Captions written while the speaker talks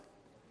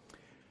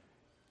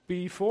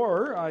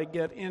Before I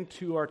get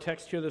into our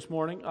text here this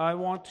morning, I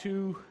want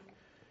to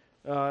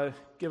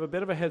give a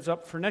bit of a heads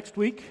up for next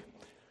week.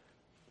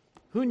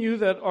 Who knew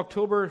that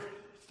October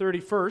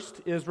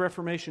 31st is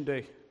Reformation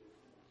Day?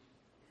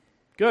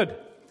 Good.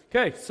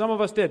 Okay, some of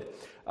us did.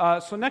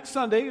 So next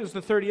Sunday is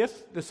the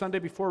 30th, the Sunday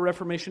before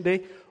Reformation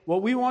Day.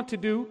 What we want to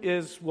do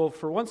is,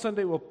 for one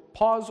Sunday, we'll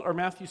pause our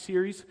Matthew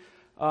series,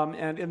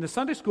 and in the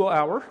Sunday school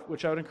hour,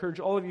 which I would encourage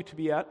all of you to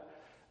be at,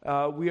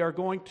 we are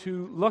going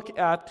to look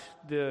at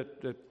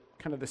the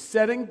kind of the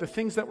setting, the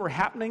things that were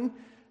happening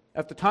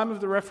at the time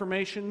of the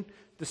Reformation,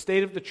 the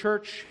state of the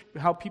church,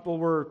 how people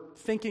were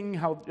thinking,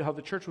 how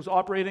the church was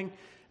operating,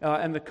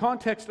 and the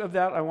context of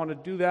that. I want to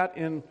do that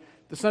in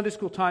the Sunday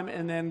school time,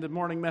 and then the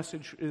morning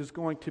message is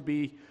going to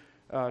be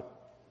an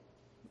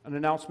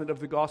announcement of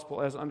the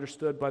gospel as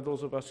understood by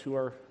those of us who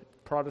are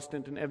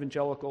Protestant and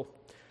evangelical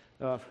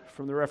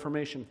from the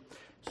Reformation.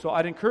 So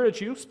I'd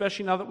encourage you,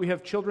 especially now that we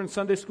have children's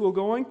Sunday school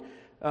going,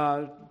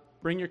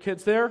 bring your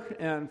kids there,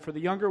 and for the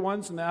younger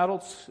ones and the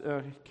adults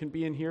can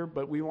be in here,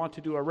 but we want to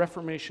do a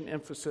Reformation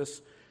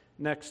emphasis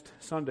next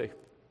Sunday.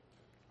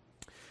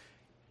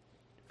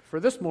 For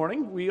this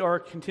morning, we are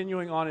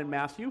continuing on in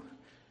Matthew,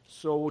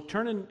 so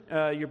turn in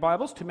your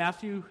Bibles to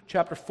Matthew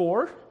chapter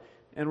 4,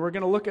 and we're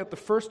going to look at the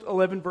first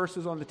 11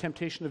 verses on the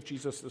temptation of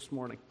Jesus this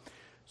morning.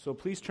 So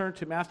please turn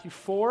to Matthew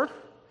 4,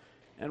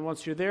 and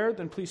once you're there,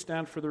 then please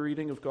stand for the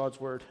reading of God's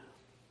Word.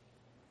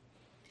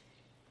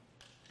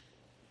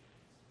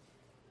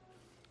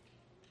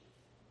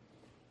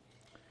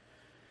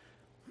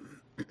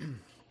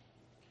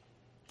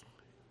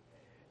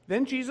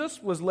 Then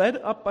Jesus was led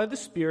up by the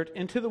Spirit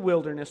into the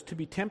wilderness to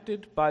be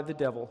tempted by the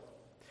devil.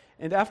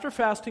 And after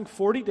fasting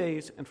 40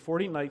 days and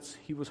 40 nights,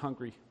 he was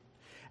hungry.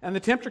 And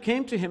the tempter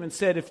came to him and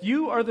said, "If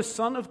you are the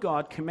Son of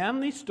God,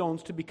 command these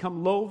stones to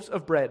become loaves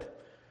of bread."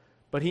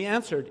 But he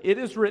answered, "It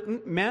is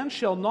written, man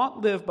shall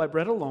not live by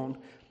bread alone,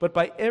 but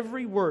by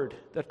every word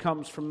that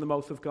comes from the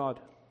mouth of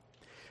God."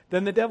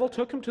 Then the devil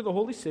took him to the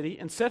holy city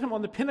and set him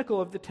on the pinnacle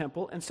of the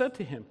temple and said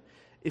to him,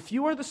 "If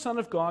you are the Son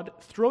of God,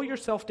 throw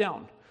yourself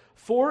down.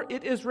 For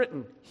it is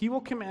written, he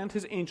will command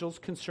his angels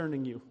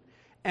concerning you.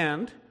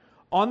 And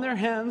on their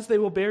hands they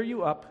will bear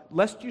you up,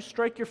 lest you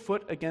strike your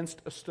foot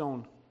against a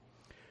stone."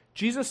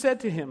 Jesus said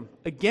to him,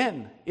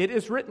 "Again, it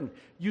is written,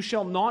 you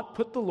shall not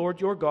put the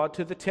Lord your God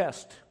to the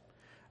test."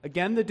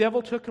 Again the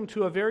devil took him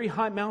to a very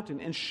high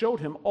mountain and showed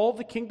him all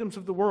the kingdoms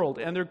of the world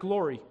and their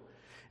glory.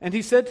 And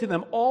he said to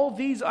them, "All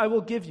these I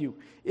will give you,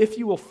 if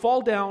you will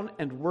fall down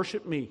and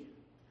worship me."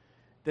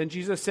 Then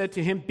Jesus said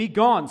to him,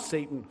 "Begone,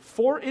 Satan,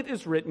 for it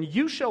is written,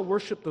 you shall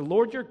worship the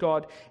Lord your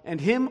God, and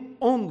him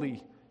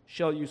only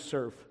shall you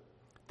serve."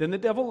 Then the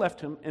devil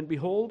left him, and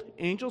behold,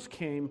 angels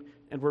came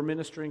and were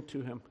ministering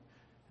to him.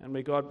 And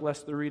may God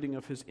bless the reading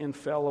of his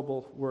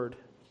infallible word.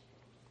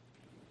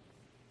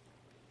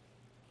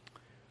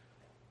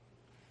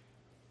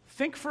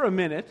 Think for a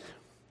minute,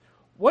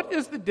 what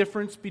is the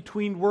difference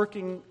between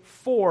working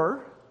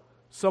for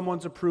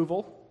someone's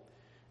approval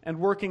and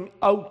working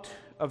out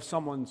of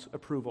someone's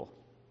approval?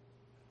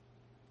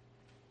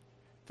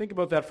 Think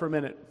about that for a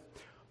minute.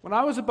 When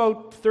I was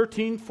about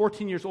 13,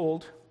 14 years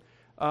old,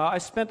 I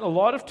spent a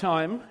lot of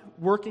time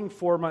working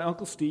for my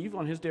Uncle Steve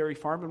on his dairy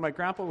farm, and my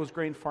grandpa was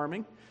grain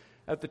farming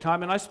at the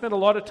time, and I spent a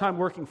lot of time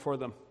working for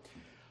them.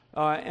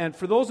 And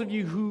for those of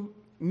you who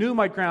knew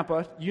my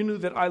grandpa, you knew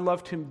that I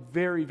loved him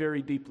very,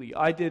 very deeply.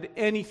 I did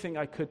anything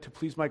I could to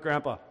please my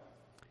grandpa.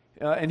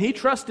 And he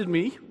trusted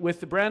me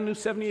with the brand new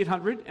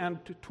 7800 and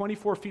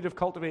 24 feet of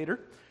cultivator.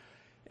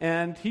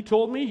 And he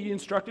told me, he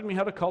instructed me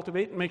how to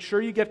cultivate, and make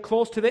sure you get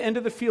close to the end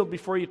of the field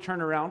before you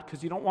turn around,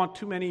 because you don't want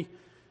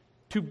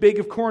too big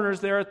of corners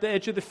there at the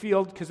edge of the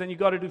field, because then you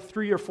got to do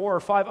 3 or 4 or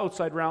 5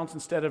 outside rounds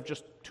instead of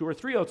just 2 or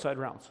 3 outside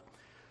rounds.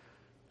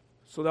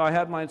 So that I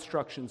had my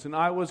instructions, and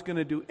I was going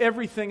to do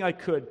everything I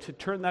could to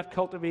turn that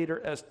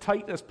cultivator as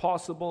tight as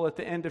possible at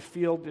the end of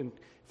field. And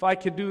if I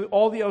could do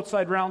all the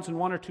outside rounds in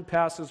 1 or 2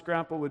 passes,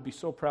 Grandpa would be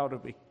so proud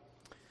of me.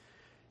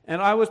 And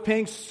I was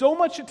paying so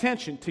much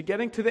attention to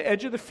getting to the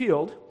edge of the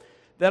field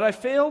that I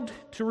failed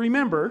to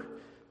remember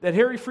that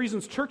Harry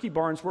Friesen's turkey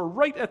barns were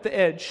right at the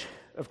edge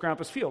of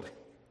Grandpa's field.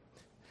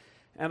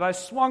 And I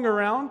swung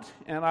around,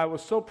 and I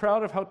was so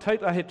proud of how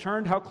tight I had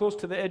turned, how close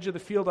to the edge of the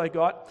field I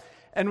got.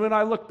 And when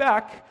I looked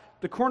back,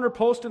 the corner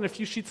post and a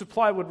few sheets of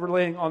plywood were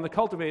laying on the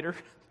cultivator,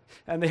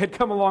 and they had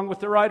come along with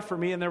the ride for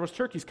me, and there was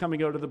turkeys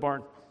coming out of the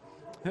barn.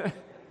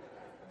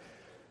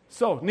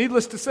 So,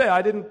 needless to say,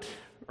 I didn't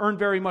earn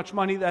very much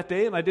money that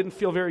day, and I didn't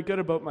feel very good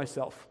about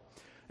myself.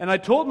 And I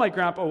told my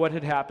grandpa what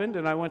had happened,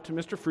 and I went to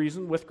Mr.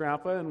 Friesen with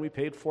Grandpa, and we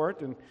paid for it,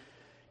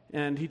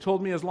 and he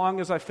told me as long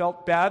as I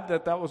felt bad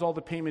that was all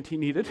the payment he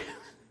needed.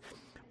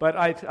 But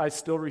I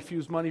still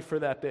refused money for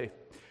that day.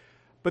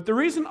 But the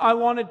reason I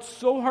wanted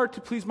so hard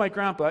to please my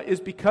grandpa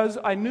is because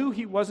I knew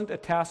he wasn't a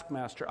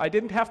taskmaster. I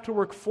didn't have to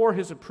work for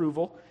his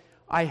approval.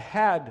 I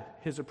had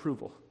his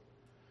approval.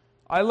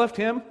 I loved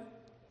him,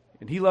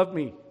 and he loved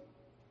me.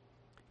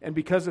 And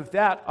because of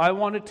that, I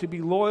wanted to be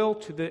loyal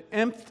to the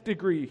nth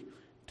degree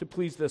to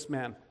please this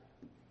man.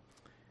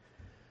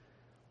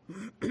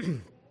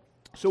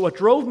 So what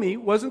drove me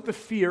wasn't the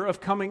fear of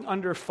coming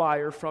under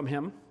fire from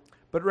him,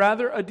 but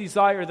rather a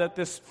desire that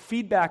this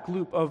feedback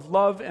loop of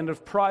love and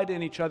of pride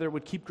in each other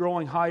would keep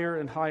growing higher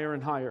and higher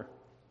and higher.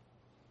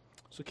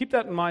 So keep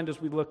that in mind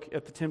as we look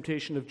at the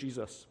temptation of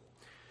Jesus.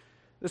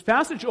 This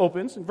passage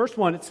opens, in verse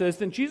 1, it says,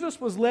 "Then Jesus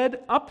was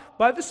led up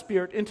by the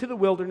Spirit into the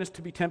wilderness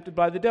to be tempted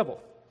by the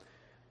devil."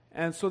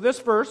 And so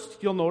this verse,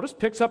 you'll notice,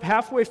 picks up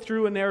halfway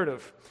through a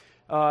narrative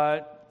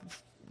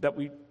that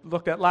we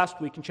looked at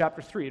last week in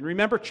chapter 3. And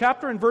remember,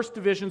 chapter and verse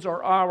divisions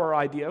are our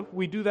idea.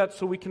 We do that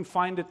so we can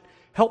find it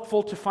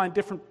helpful to find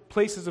different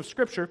places of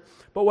Scripture.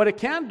 But what it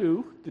can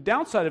do, the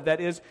downside of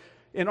that is,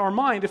 in our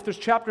mind, if there's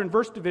chapter and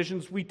verse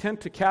divisions, we tend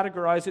to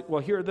categorize it,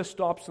 well, here this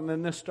stops and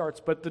then this starts.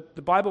 But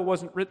the Bible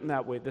wasn't written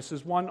that way. This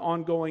is one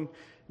ongoing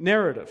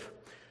narrative.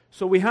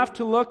 So we have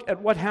to look at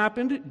what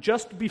happened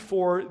just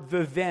before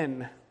the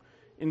then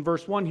in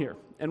verse 1 here.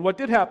 And what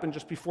did happen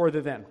just before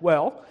the then?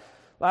 Well,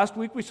 last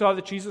week we saw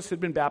that Jesus had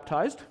been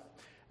baptized,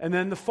 and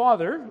then the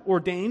Father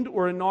ordained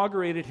or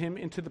inaugurated him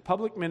into the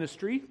public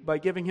ministry by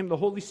giving him the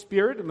Holy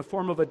Spirit in the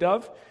form of a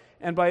dove,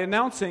 and by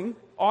announcing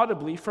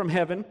audibly from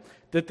heaven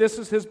that this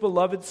is his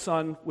beloved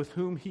Son with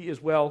whom he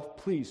is well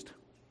pleased.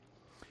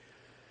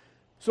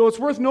 So it's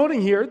worth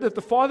noting here that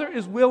the Father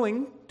is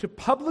willing to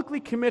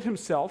publicly commit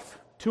himself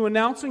to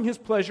announcing his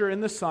pleasure in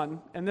the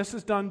Son, and this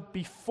is done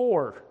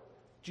before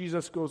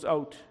Jesus goes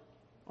out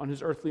on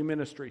his earthly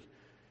ministry.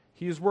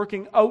 He is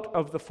working out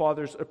of the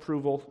Father's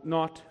approval,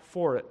 not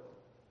for it.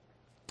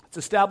 It's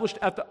established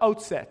at the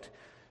outset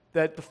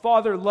that the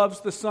Father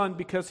loves the Son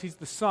because he's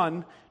the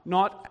Son,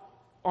 not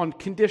on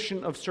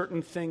condition of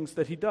certain things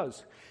that he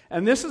does.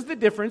 And this is the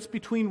difference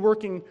between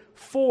working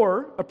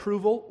for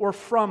approval or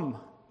from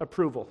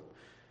approval.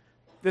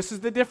 This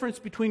is the difference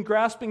between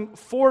grasping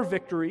for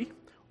victory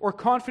or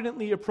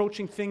confidently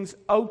approaching things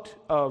out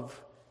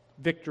of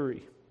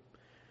victory.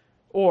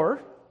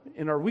 Or,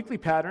 in our weekly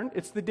pattern,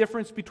 it's the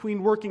difference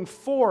between working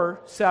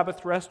for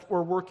Sabbath rest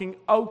or working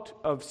out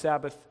of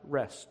Sabbath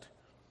rest.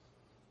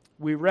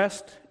 We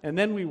rest and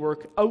then we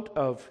work out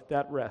of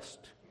that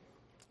rest.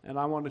 And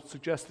I want to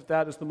suggest that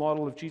that is the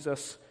model of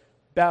Jesus'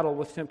 battle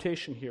with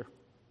temptation here.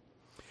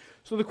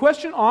 So the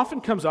question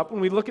often comes up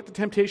when we look at the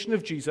temptation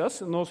of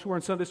Jesus, and those who are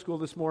in Sunday school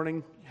this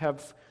morning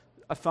have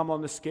a thumb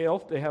on the scale.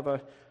 They have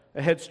a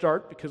head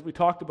start because we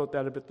talked about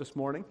that a bit this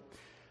morning.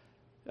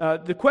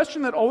 The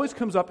question that always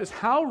comes up is,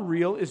 how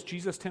real is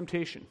Jesus'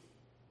 temptation?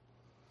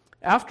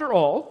 After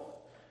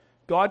all,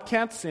 God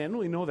can't sin,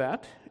 we know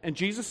that, and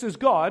Jesus is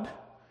God,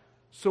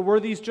 so were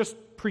these just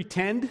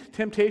pretend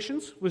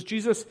temptations? Was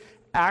Jesus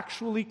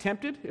actually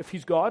tempted? If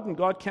he's God and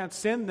God can't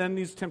sin, then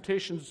these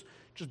temptations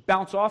just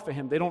bounce off of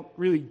him. They don't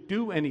really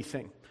do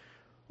anything,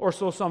 or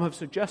so some have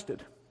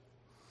suggested.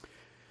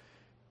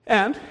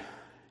 And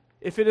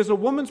if it is a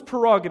woman's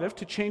prerogative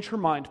to change her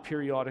mind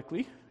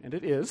periodically, and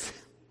it is,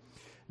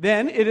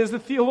 then it is the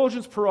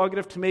theologian's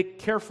prerogative to make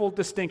careful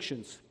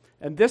distinctions.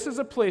 And this is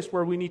a place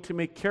where we need to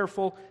make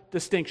careful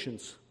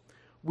distinctions.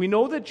 We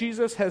know that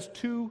Jesus has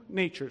two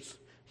natures.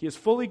 He is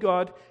fully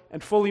God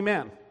and fully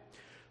man.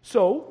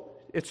 So,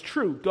 it's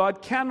true,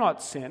 God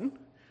cannot sin.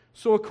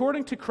 So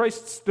according to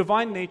Christ's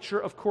divine nature,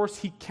 of course,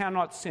 he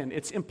cannot sin.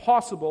 It's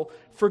impossible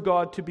for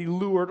God to be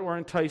lured or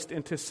enticed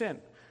into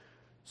sin.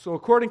 So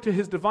according to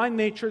his divine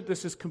nature,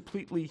 this is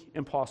completely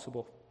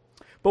impossible.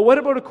 But what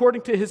about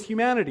according to his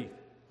humanity?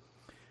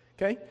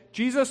 Okay,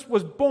 Jesus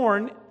was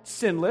born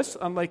sinless,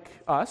 unlike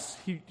us.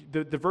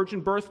 The virgin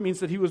birth means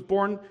that he was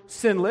born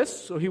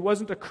sinless, so he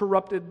wasn't a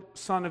corrupted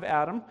son of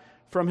Adam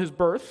from his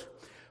birth.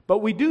 But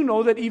we do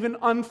know that even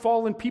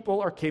unfallen people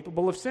are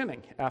capable of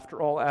sinning.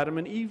 After all, Adam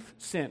and Eve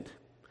sinned,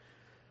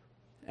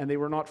 and they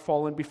were not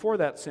fallen before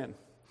that sin.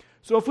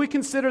 So if we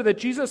consider that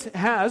Jesus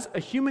has a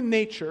human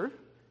nature,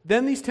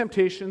 then these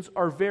temptations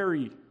are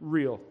very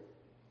real.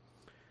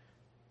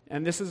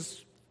 And this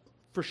is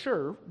for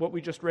sure what we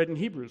just read in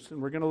Hebrews,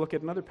 and we're going to look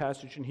at another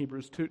passage in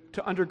Hebrews to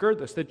undergird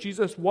this, that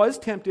Jesus was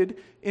tempted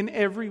in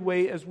every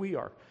way as we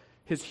are.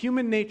 His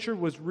human nature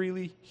was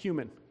really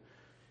human.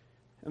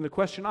 And the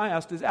question I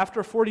asked is, after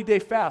a 40-day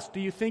fast, do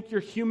you think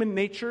your human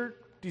nature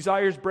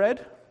desires bread?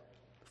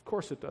 Of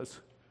course it does.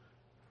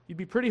 You'd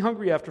be pretty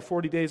hungry after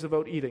 40 days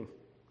without eating.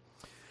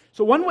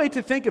 So one way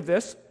to think of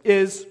this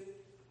is,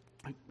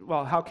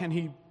 well, how can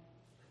he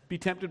be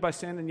tempted by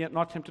sin and yet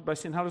not tempted by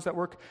sin? How does that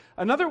work?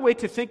 Another way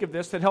to think of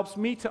this that helps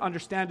me to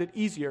understand it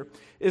easier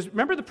is,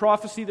 remember the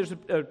prophecy? There's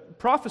a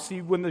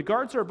prophecy when the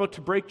guards are about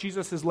to break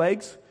Jesus'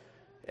 legs,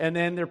 and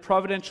then they're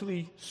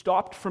providentially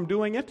stopped from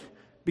doing it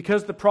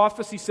because the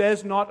prophecy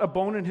says, not a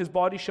bone in his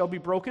body shall be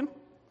broken.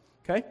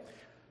 Okay?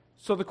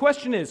 So the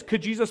question is,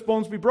 could Jesus'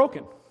 bones be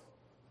broken?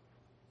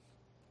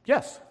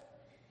 Yes.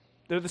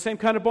 They're the same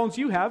kind of bones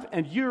you have,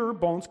 and your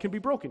bones can be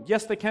broken.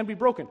 Yes, they can be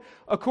broken.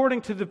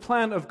 According to the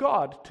plan of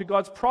God, to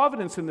God's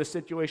providence in this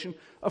situation,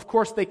 of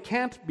course they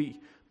can't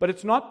be. But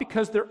it's not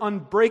because they're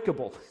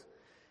unbreakable.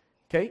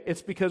 Okay?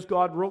 It's because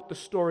God wrote the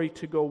story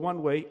to go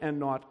one way and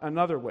not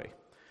another way.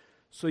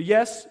 So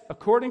yes,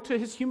 according to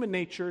his human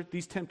nature,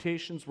 these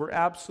temptations were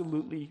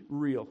absolutely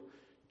real.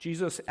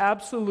 Jesus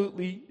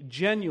absolutely,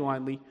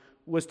 genuinely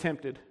was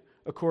tempted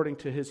according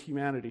to his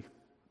humanity.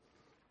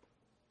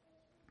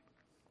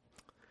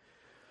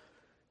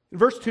 In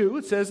verse 2,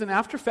 it says, "And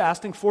after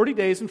fasting 40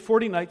 days and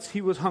 40 nights,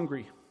 he was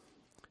hungry."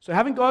 So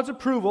having God's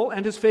approval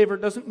and his favor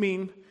doesn't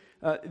mean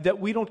that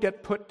we don't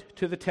get put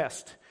to the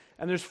test.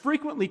 And there's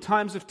frequently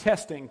times of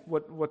testing,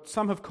 what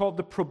some have called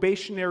the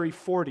probationary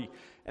 40.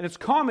 And it's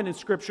common in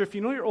Scripture, if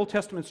you know your Old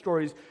Testament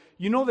stories,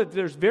 you know that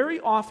there's very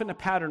often a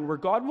pattern where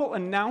God will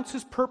announce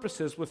his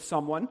purposes with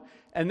someone,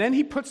 and then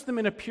he puts them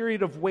in a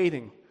period of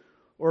waiting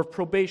or of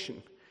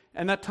probation.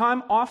 And that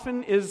time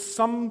often is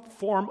some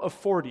form of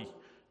 40.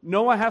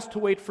 Noah has to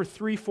wait for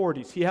 3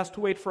 40s. He has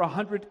to wait for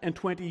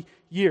 120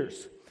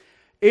 years.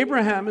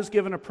 Abraham is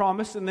given a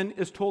promise and then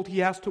is told he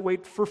has to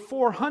wait for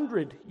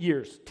 400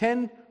 years,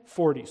 10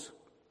 40s.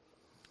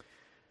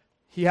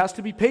 He has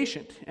to be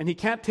patient, and he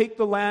can't take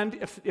the land.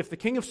 If the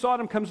king of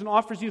Sodom comes and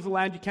offers you the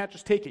land, you can't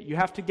just take it. You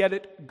have to get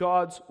it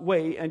God's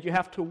way, and you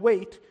have to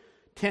wait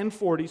 10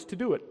 40s to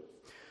do it.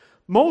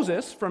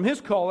 Moses, from his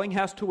calling,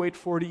 has to wait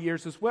 40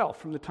 years as well.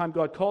 From the time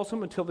God calls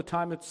him until the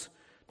time it's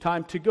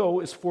time to go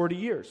is 40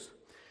 years.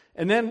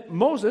 And then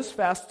Moses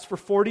fasts for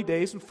 40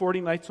 days and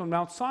 40 nights on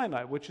Mount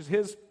Sinai, which is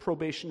his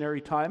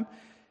probationary time.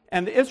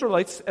 And the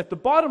Israelites at the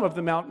bottom of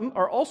the mountain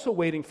are also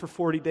waiting for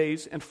 40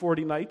 days and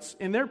 40 nights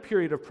in their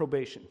period of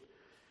probation.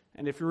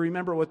 And if you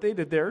remember what they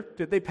did there,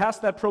 did they pass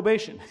that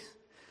probation?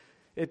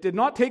 It did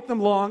not take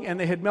them long, and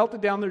they had melted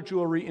down their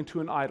jewelry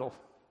into an idol.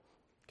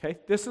 Okay?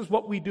 This is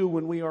what we do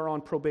when we are on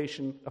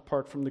probation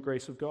apart from the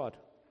grace of God.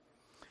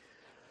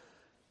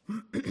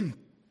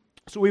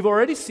 So we've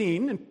already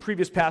seen in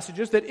previous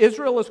passages that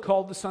Israel is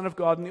called the Son of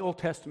God in the Old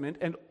Testament,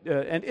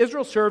 and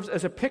Israel serves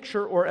as a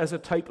picture or as a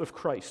type of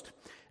Christ.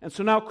 And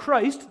so now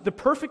Christ, the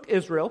perfect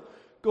Israel,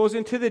 goes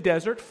into the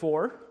desert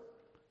for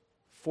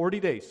 40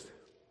 days.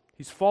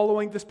 He's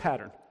following this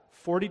pattern,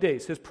 40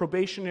 days, his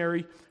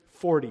probationary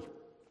 40.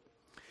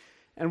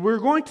 And we're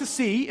going to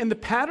see in the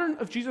pattern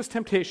of Jesus'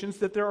 temptations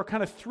that there are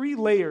kind of 3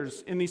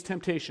 layers in these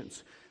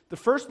temptations. The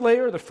first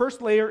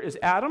layer is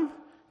Adam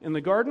in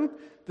the garden.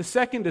 The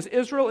second is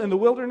Israel in the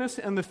wilderness.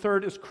 And the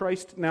third is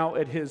Christ now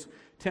at his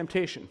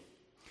temptation.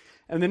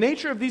 And the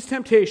nature of these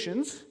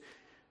temptations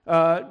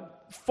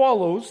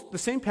follows the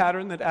same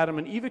pattern that Adam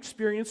and Eve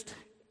experienced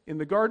in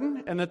the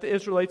garden and that the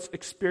Israelites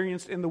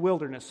experienced in the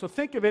wilderness. So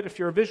think of it, if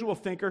you're a visual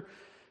thinker,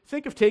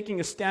 think of taking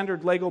a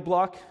standard Lego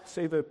block,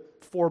 say the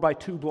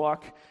 4x2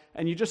 block,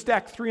 and you just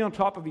stack 3 on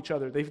top of each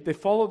other. They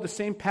follow the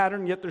same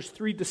pattern, yet there's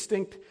 3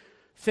 distinct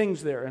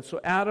things there. And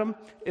so Adam,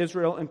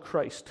 Israel, and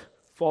Christ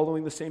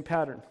following the same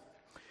pattern.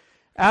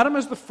 Adam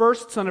is the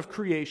first son of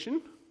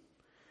creation.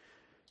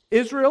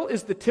 Israel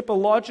is the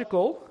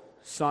typological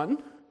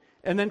son.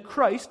 And then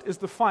Christ is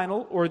the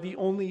final or the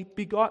only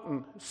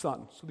begotten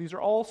Son. So these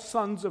are all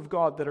sons of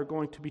God that are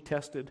going to be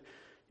tested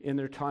in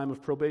their time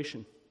of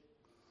probation.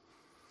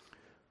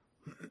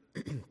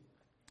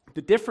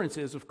 The difference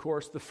is, of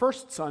course, the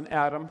first son,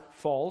 Adam,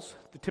 falls.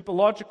 The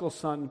typological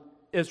son,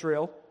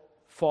 Israel,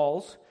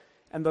 falls.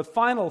 And the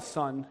final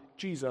son,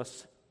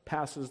 Jesus,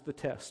 passes the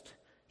test.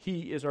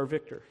 He is our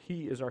victor.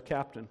 He is our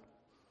captain.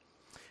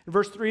 In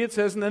verse 3 it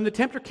says, "And then the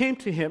tempter came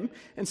to him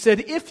and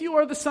said, 'If you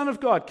are the Son of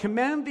God,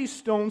 command these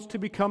stones to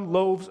become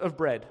loaves of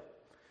bread.'"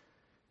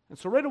 And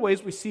so right away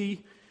we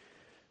see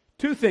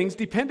 2 things,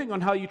 depending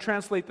on how you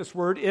translate this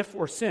word, if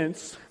or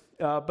since.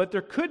 But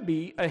there could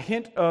be a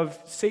hint of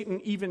Satan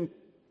even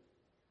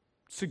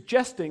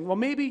suggesting, well,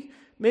 maybe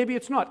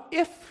it's not.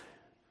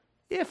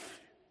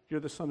 If you're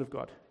the Son of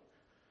God.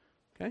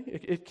 Okay?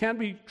 It can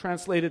be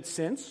translated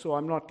since, so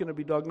I'm not going to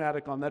be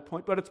dogmatic on that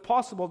point. But it's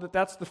possible that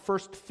that's the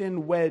first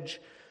thin wedge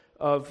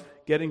of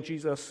getting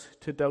Jesus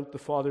to doubt the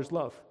Father's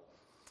love.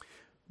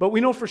 But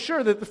we know for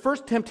sure that the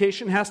first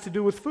temptation has to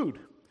do with food.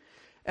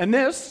 And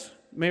this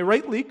may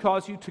rightly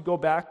cause you to go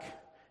back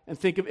and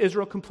think of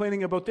Israel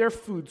complaining about their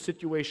food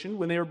situation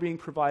when they were being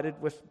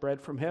provided with bread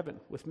from heaven,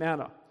 with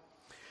manna.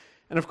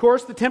 And of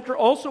course, the tempter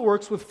also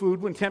works with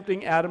food when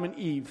tempting Adam and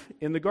Eve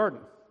in the garden.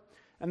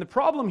 And the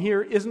problem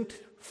here isn't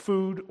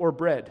food or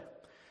bread.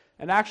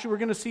 And actually, we're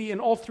going to see in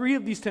all 3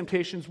 of these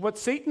temptations, what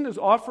Satan is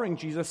offering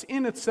Jesus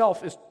in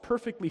itself is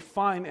perfectly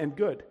fine and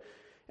good.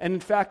 And in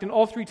fact, in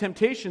all 3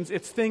 temptations,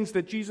 it's things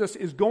that Jesus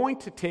is going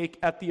to take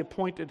at the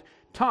appointed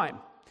time,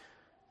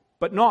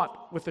 but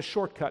not with a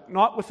shortcut,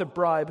 not with a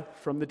bribe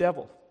from the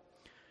devil.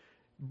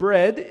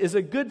 Bread is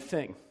a good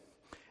thing.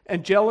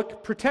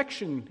 Angelic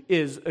protection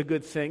is a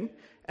good thing.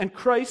 And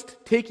Christ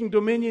taking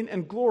dominion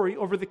and glory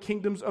over the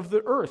kingdoms of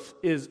the earth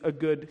is a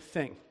good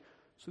thing.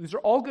 So these are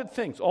all good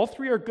things. All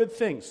 3 are good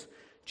things.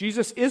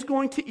 Jesus is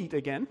going to eat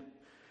again.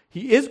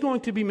 He is going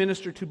to be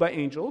ministered to by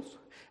angels.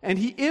 And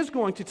he is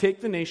going to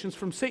take the nations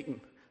from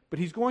Satan. But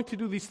he's going to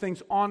do these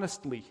things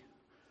honestly.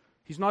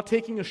 He's not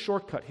taking a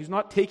shortcut. He's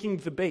not taking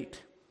the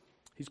bait.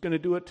 He's going to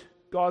do it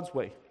God's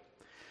way.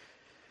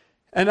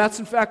 And that's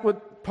in fact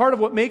part of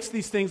what makes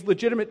these things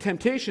legitimate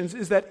temptations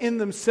is that in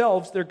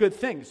themselves they're good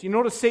things. You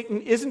notice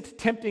Satan isn't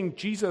tempting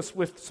Jesus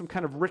with some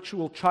kind of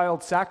ritual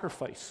child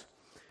sacrifice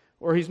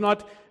Or he's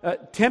not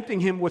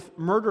tempting him with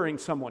murdering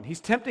someone. He's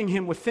tempting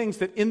him with things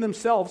that in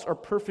themselves are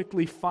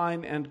perfectly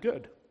fine and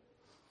good.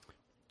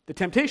 The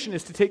temptation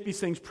is to take these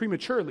things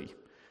prematurely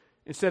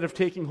instead of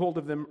taking hold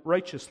of them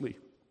righteously.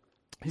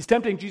 He's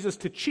tempting Jesus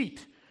to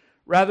cheat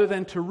rather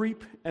than to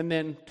reap and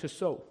then to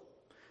sow.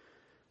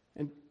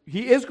 And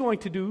he is going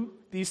to do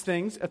these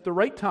things at the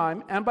right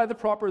time and by the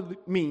proper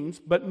means,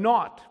 but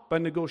not by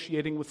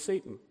negotiating with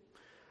Satan.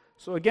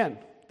 So again,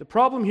 the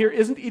problem here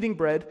isn't eating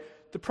bread.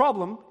 The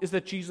problem is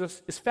that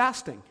Jesus is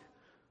fasting.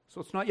 So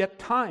it's not yet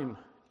time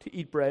to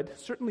eat bread,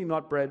 certainly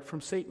not bread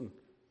from Satan.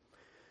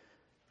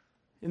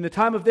 In the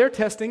time of their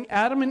testing,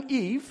 Adam and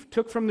Eve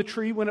took from the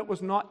tree when it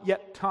was not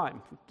yet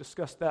time. We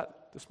discussed that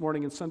this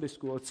morning in Sunday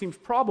school. It seems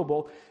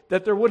probable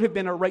that there would have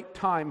been a right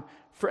time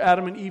for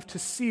Adam and Eve to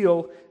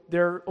seal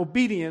their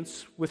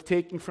obedience with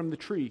taking from the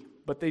tree,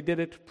 but they did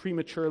it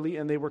prematurely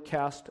and they were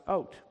cast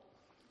out.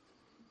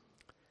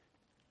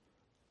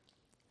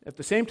 At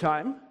the same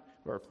time,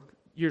 or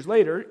years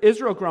later,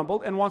 Israel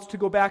grumbled and wants to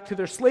go back to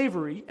their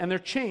slavery and their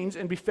chains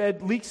and be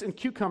fed leeks and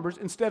cucumbers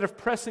instead of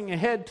pressing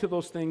ahead to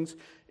those things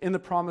in the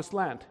promised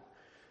land.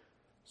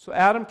 So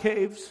Adam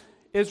caves,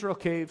 Israel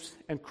caves,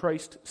 and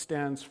Christ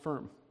stands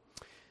firm.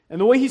 And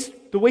the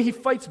way he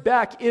fights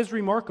back is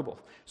remarkable.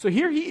 So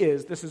here he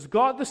is. This is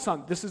God the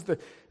Son. This is the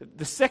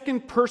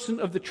second person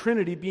of the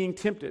Trinity being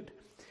tempted.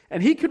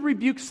 And he could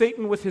rebuke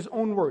Satan with his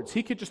own words.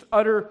 He could just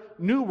utter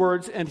new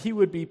words and he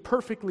would be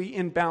perfectly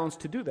in bounds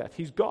to do that.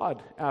 He's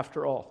God,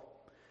 after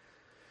all.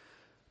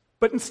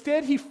 But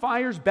instead, he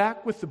fires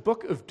back with the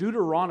book of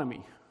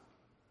Deuteronomy.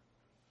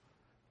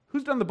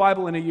 Who's done the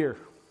Bible in a year?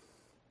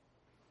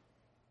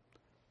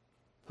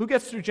 Who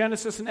gets through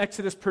Genesis and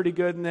Exodus pretty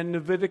good, and then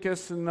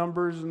Leviticus and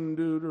Numbers and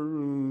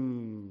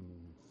Deuteronomy?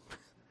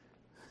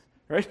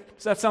 Right?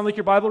 Does that sound like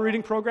your Bible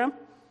reading program?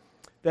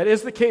 That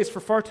is the case for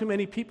far too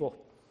many people.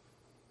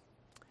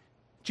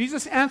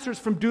 Jesus answers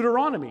from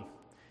Deuteronomy.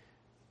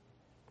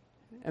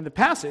 And the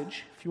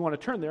passage, if you want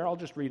to turn there, I'll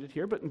just read it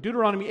here, but in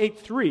Deuteronomy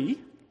 8:3,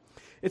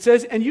 it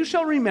says, "And you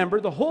shall remember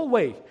the whole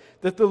way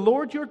that the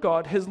Lord your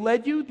God has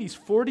led you these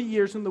 40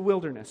 years in the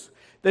wilderness,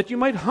 that he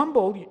might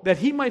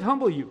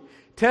humble you,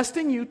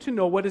 testing you to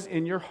know what is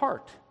in your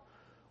heart,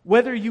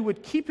 whether you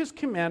would keep his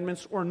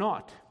commandments or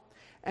not.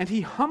 And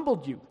he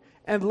humbled you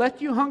and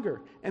let you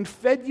hunger and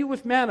fed you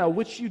with manna,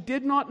 which you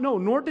did not know,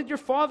 nor did your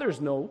fathers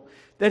know,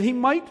 that he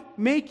might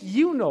make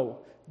you know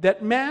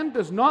that man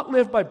does not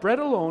live by bread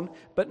alone,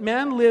 but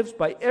man lives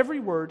by every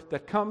word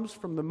that comes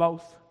from the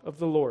mouth of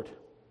the Lord."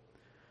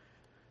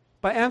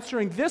 By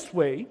answering this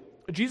way,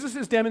 Jesus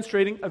is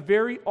demonstrating a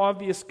very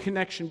obvious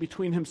connection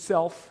between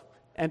himself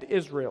and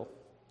Israel.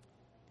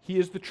 He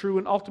is the true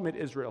and ultimate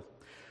Israel.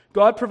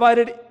 God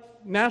provided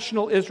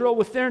national Israel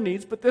with their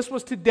needs, but this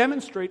was to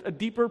demonstrate a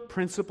deeper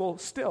principle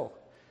still.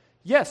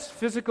 Yes,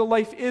 physical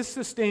life is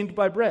sustained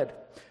by bread,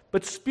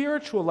 but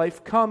spiritual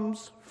life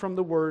comes from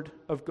the Word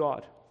of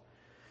God.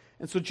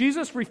 And so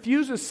Jesus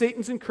refuses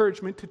Satan's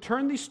encouragement to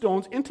turn these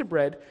stones into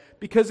bread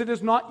because it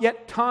is not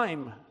yet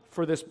time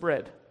for this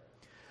bread.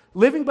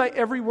 Living by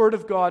every word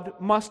of God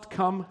must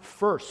come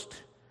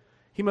first.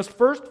 He must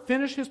first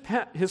finish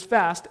his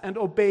fast and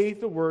obey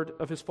the word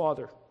of his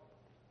Father.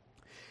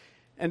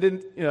 And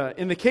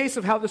in the case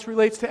of how this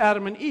relates to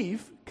Adam and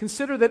Eve,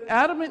 consider that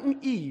Adam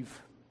and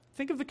Eve,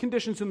 think of the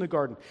conditions in the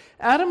garden.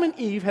 Adam and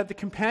Eve had the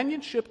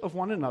companionship of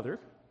one another.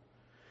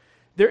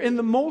 They're in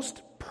the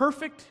most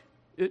perfect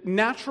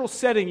natural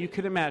setting you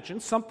could imagine,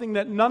 something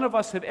that none of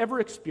us have ever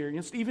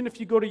experienced. Even if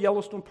you go to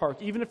Yellowstone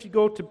Park, even if you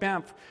go to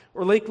Banff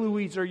or Lake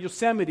Louise or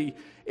Yosemite,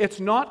 it's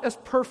not as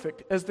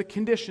perfect as the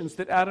conditions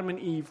that Adam and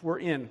Eve were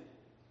in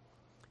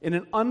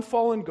an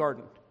unfallen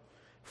garden.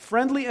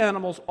 Friendly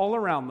animals all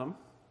around them.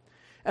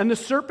 And the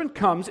serpent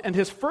comes, and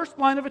his first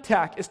line of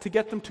attack is to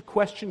get them to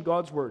question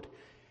God's word.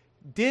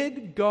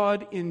 Did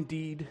God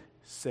indeed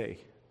say?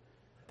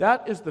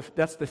 That's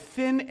the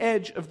thin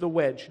edge of the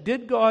wedge.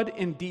 Did God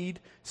indeed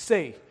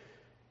say?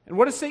 And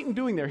what is Satan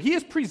doing there? He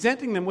is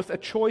presenting them with a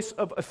choice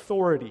of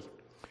authority.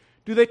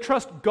 Do they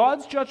trust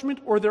God's judgment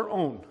or their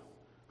own?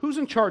 Who's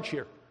in charge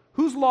here?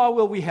 Whose law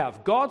will we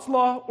have? God's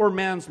law or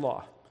man's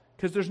law?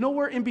 Because there's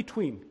nowhere in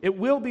between. It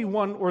will be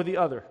one or the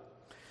other.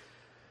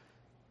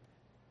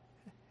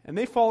 And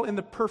they fall in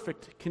the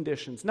perfect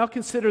conditions. Now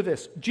consider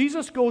this.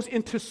 Jesus goes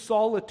into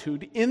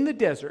solitude in the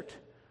desert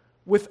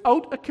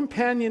without a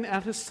companion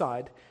at his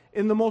side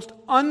in the most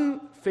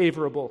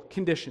unfavorable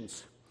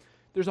conditions.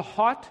 There's a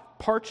hot,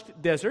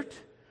 parched desert,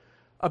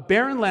 a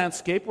barren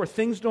landscape where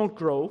things don't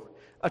grow,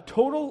 a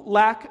total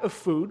lack of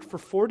food for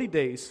 40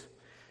 days,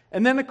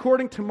 and then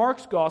according to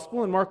Mark's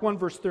gospel, in Mark 1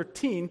 verse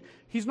 13,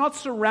 he's not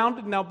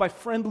surrounded now by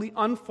friendly,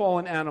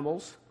 unfallen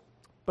animals,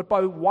 but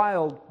by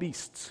wild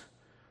beasts.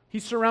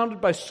 He's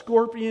surrounded by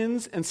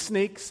scorpions and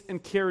snakes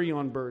and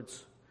carrion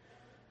birds.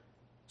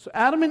 So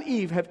Adam and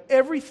Eve have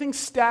everything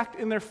stacked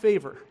in their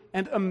favor,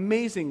 and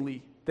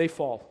amazingly, they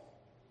fall.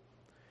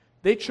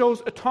 They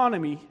chose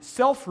autonomy,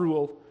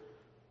 self-rule,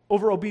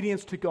 over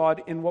obedience to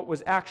God in what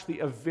was actually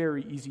a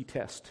very easy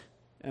test,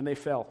 and they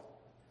fell.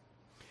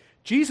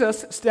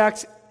 Jesus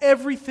stacks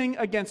everything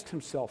against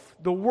himself,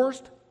 the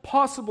worst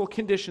possible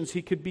conditions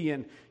he could be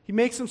in. He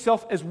makes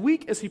himself as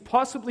weak as he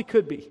possibly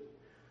could be.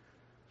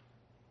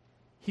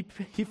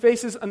 He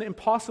faces an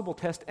impossible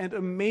test, and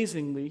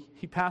amazingly,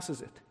 he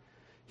passes it.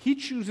 He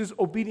chooses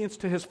obedience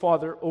to his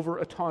Father over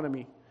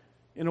autonomy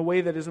in a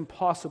way that is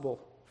impossible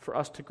for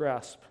us to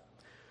grasp.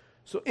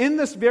 So in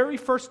this very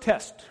first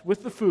test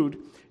with the food,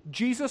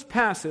 Jesus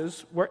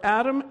passes where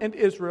Adam and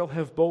Israel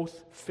have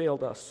both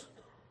failed us.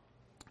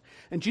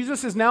 And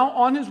Jesus is now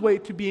on his way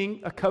to being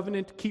a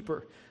covenant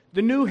keeper,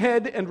 the new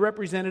head and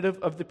representative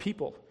of the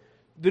people,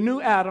 the new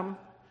Adam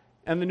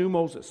and the new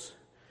Moses.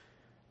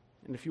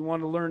 And if you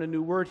want to learn a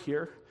new word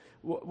here,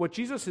 what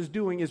Jesus is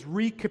doing is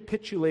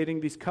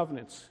recapitulating these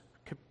covenants.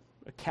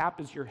 A cap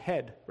is your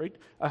head, right?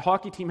 A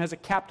hockey team has a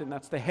captain.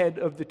 That's the head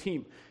of the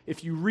team.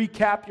 If you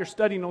recap your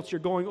study notes, you're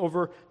going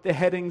over the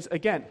headings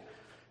again.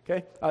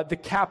 Okay? The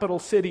capital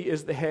city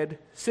is the head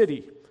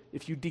city.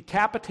 If you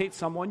decapitate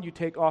someone, you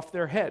take off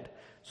their head.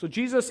 So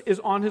Jesus is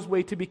on his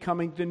way to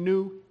becoming the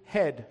new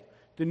head,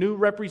 the new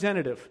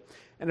representative.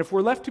 And if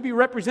we're left to be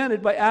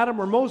represented by Adam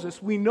or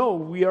Moses, we know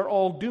we are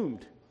all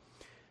doomed.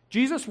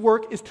 Jesus'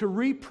 work is to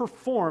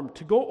re-perform,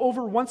 to go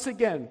over once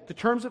again the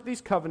terms of these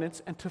covenants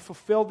and to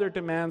fulfill their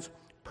demands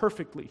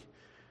perfectly.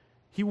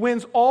 He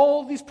wins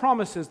all these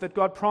promises that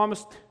God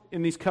promised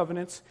in these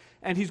covenants,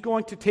 and he's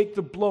going to take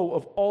the blow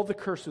of all the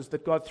curses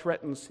that God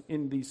threatens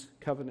in these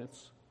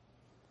covenants.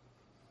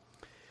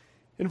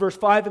 In verse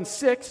 5 and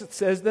 6, it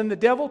says, "Then the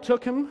devil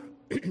took him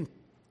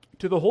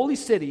to the holy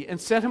city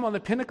and set him on the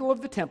pinnacle of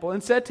the temple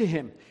and said to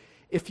him,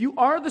 'If you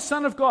are the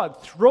Son of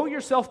God, throw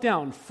yourself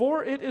down,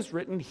 for it is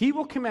written, He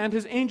will command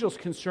His angels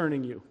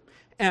concerning you,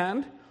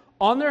 and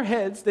on their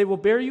heads they will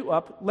bear you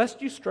up,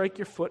 lest you strike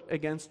your foot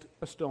against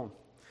a stone.'"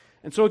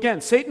 And so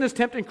again, Satan is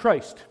tempting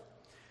Christ.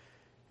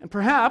 And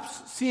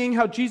perhaps, seeing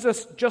how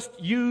Jesus just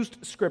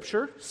used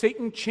Scripture,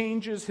 Satan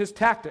changes his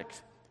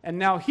tactics. And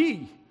now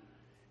he,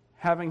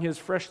 having his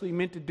freshly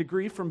minted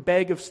degree from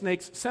Bag of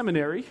Snakes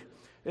Seminary,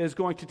 is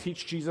going to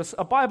teach Jesus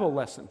a Bible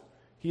lesson.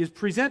 He is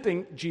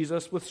presenting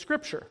Jesus with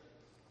Scripture.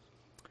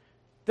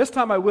 This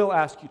time I will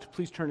ask you to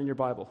please turn in your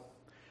Bible.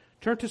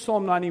 Turn to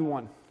Psalm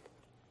 91.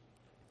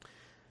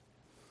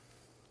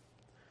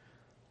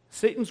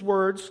 Satan's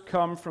words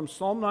come from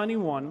Psalm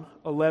 91,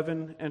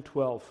 11 and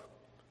 12.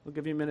 I'll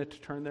give you a minute to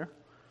turn there.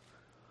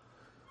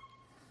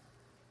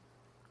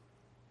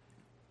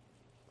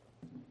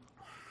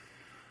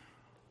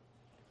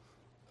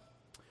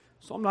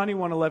 Psalm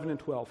 91, 11 and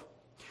 12.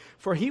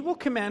 "For he will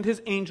command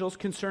his angels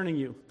concerning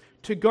you,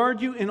 to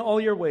guard you in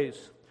all your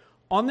ways.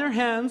 On their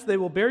hands they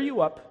will bear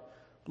you up,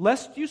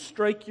 lest you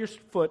strike your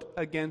foot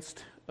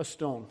against a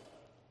stone."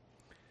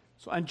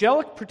 So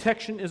angelic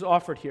protection is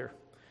offered here.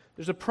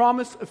 There's a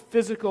promise of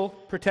physical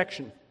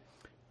protection,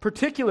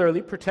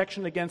 particularly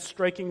protection against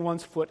striking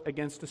one's foot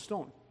against a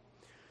stone.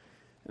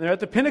 And they're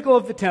at the pinnacle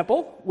of the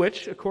temple,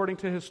 which, according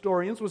to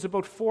historians, was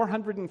about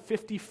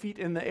 450 feet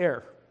in the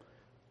air.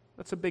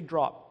 That's a big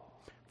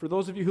drop. For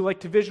those of you who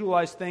like to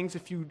visualize things,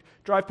 if you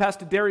drive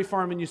past a dairy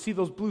farm and you see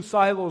those blue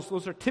silos,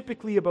 those are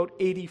typically about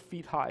 80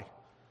 feet high.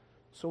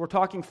 So we're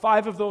talking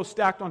 5 of those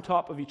stacked on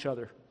top of each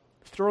other.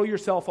 Throw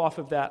yourself off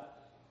of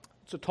that.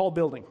 It's a tall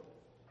building.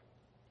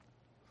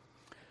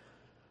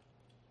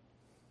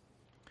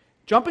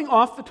 Jumping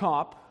off the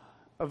top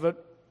of a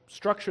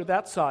structure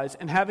that size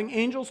and having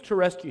angels to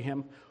rescue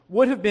him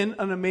would have been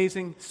an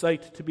amazing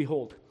sight to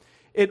behold.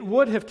 It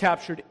would have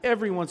captured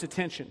everyone's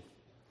attention.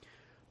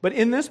 But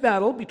in this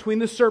battle between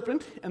the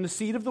serpent and the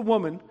seed of the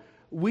woman,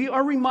 we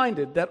are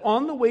reminded that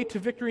on the way to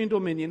victory and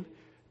dominion,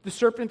 the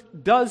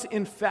serpent does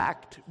in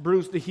fact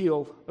bruise the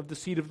heel of the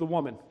seed of the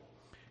woman.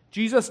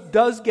 Jesus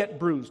does get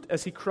bruised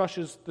as he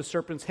crushes the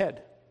serpent's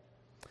head.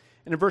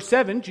 And in verse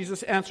 7,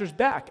 Jesus answers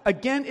back,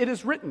 "Again it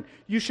is written,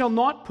 you shall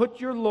not put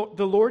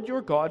the Lord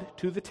your God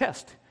to the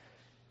test."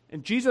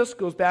 And Jesus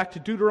goes back to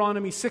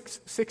Deuteronomy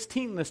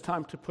 6:16 this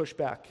time to push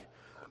back.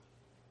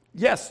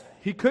 Yes,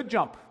 he could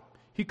jump.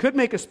 He could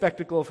make a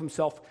spectacle of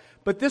himself,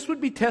 but this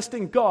would be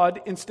testing God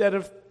instead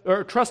of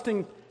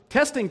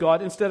testing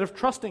God instead of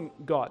trusting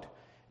God.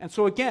 And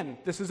so again,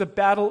 this is a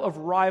battle of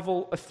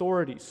rival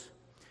authorities.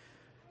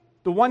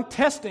 The one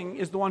testing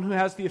is the one who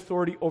has the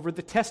authority over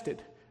the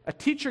tested. A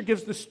teacher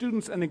gives the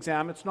students an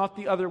exam, it's not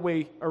the other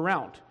way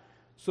around.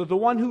 So the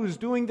one who is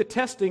doing the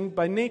testing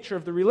by nature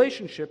of the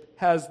relationship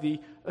has the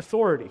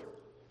authority.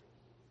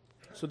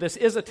 So this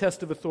is a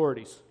test of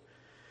authorities.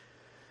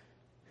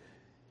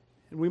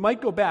 And we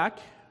might go back.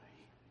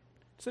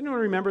 Does anyone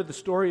remember the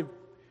story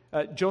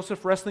of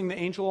Joseph wrestling the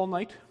angel all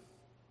night?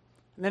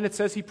 And then it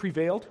says he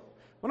prevailed.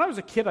 When I was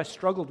a kid, I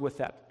struggled with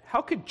that.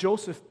 How could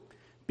Joseph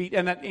beat,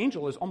 and that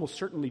angel is almost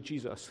certainly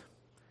Jesus.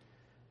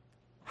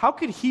 How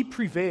could he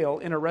prevail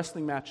in a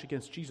wrestling match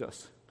against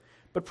Jesus?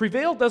 But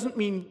prevail doesn't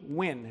mean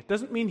win. It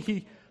doesn't mean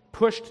he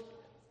pushed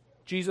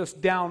Jesus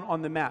down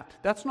on the mat.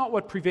 That's not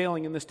what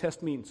prevailing in this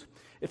test means.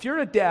 If you're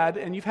a dad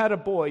and you've had a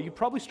boy, you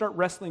probably start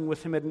wrestling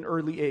with him at an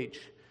early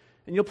age.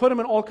 And you'll put him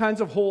in all kinds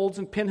of holds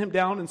and pin him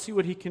down and see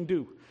what he can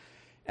do.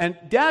 And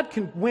dad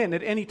can win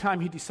at any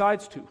time he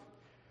decides to.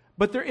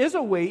 But there is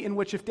a way in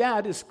which if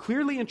dad is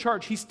clearly in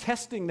charge, he's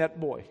testing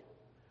that boy.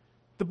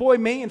 The boy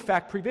may in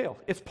fact prevail.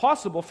 It's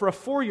possible for a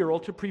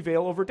 4-year-old to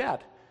prevail over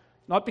dad.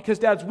 Not because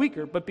dad's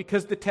weaker, but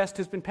because the test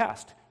has been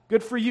passed.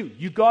 Good for you.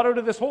 You got out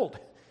of this hold.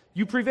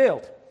 You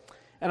prevailed.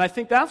 And I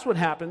think that's what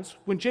happens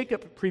when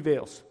Jacob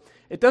prevails.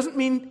 It doesn't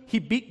mean he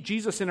beat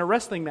Jesus in a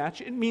wrestling match.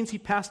 It means he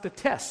passed a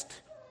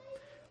test.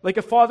 Like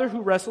a father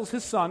who wrestles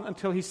his son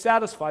until he's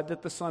satisfied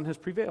that the son has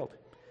prevailed.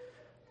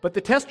 But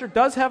the tester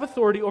does have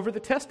authority over the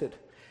tested.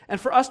 And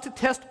for us to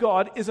test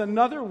God is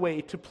another way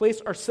to place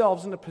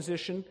ourselves in a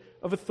position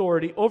of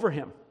authority over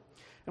him.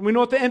 And we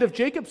know at the end of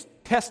Jacob's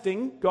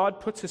testing, God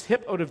puts his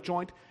hip out of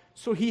joint,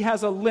 so he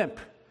has a limp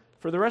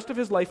for the rest of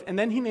his life, and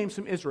then he names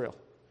him Israel.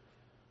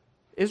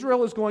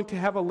 Israel is going to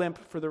have a limp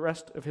for the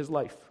rest of his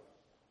life.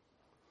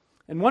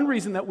 And one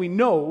reason that we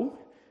know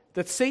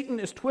that Satan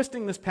is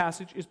twisting this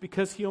passage is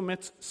because he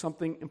omits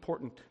something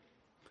important.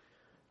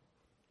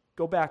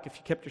 Go back if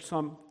you kept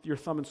your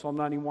thumb in Psalm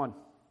 91.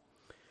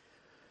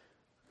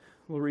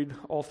 We'll read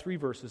all 3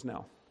 verses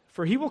now.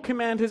 For he will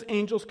command his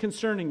angels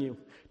concerning you,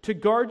 to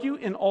guard you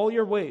in all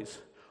your ways.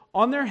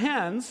 On their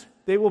hands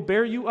they will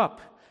bear you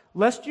up,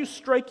 lest you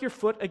strike your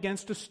foot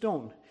against a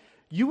stone.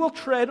 You will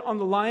tread on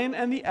the lion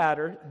and the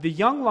adder, the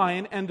young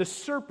lion and the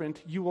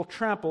serpent you will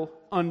trample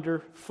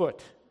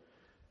underfoot.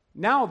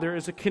 Now there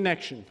is a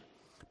connection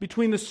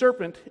between the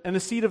serpent and the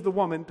seed of the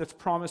woman that's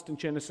promised in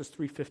Genesis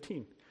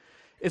 3:15.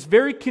 It's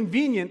very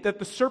convenient that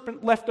the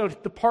serpent left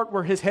out the part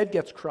where his head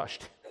gets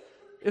crushed.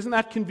 Isn't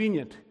that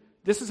convenient?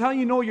 This is how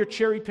you know you're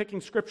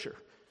cherry-picking Scripture.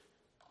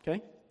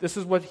 Okay? This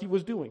is what he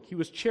was doing. He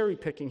was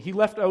cherry-picking. He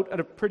left out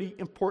a pretty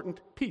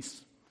important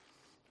piece.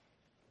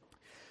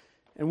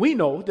 And we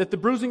know that the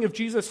bruising of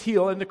Jesus'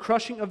 heel and the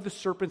crushing of the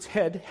serpent's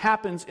head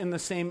happens in the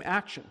same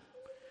action.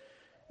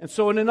 And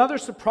so in another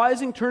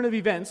surprising turn of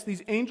events,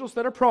 these angels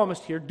that are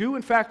promised here do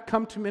in fact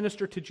come to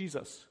minister to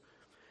Jesus.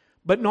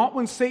 But not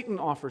when Satan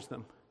offers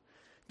them.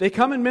 They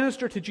come and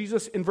minister to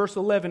Jesus in verse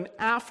 11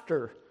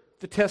 after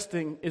the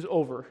testing is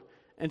over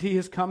and he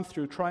has come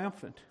through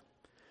triumphant.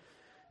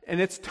 And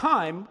it's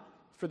time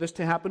for this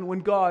to happen when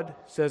God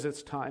says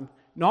it's time,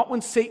 not when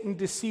Satan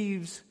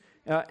deceives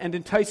and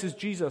entices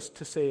Jesus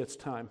to say it's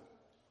time.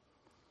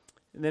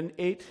 And then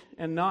 8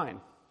 and 9.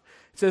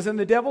 It says, and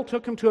the devil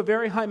took him to a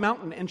very high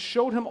mountain and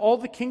showed him all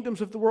the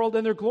kingdoms of the world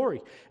and their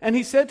glory. And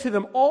he said to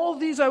them, all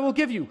these I will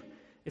give you,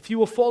 if you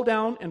will fall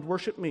down and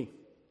worship me.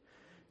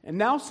 And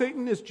now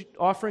Satan is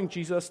offering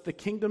Jesus the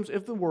kingdoms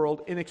of the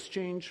world in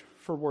exchange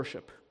for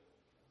worship.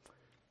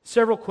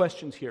 Several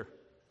questions here.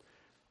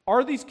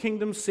 Are these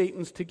kingdoms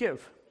Satan's to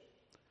give?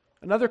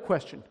 Another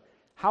question.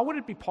 How would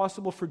it be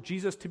possible for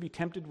Jesus to be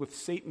tempted with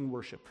Satan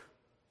worship?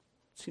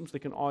 Seems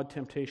like an odd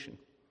temptation.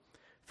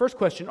 First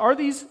question, are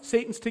these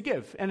Satan's to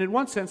give? And in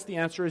one sense, the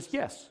answer is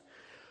yes.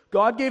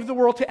 God gave the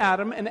world to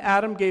Adam, and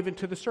Adam gave it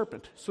to the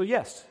serpent. So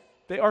yes,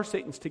 they are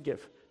Satan's to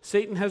give.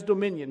 Satan has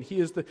dominion. He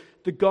is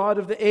the god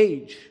of the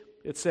age,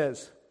 it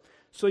says.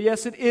 So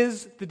yes, it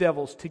is the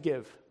devil's to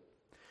give.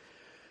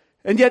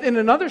 And yet, in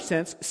another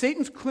sense,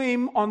 Satan's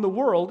claim on the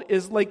world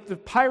is like the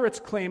pirate's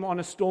claim on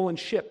a stolen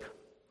ship,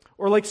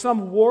 or like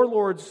some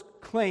warlord's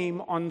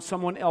claim on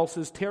someone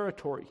else's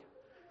territory.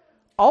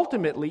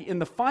 Ultimately, in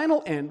the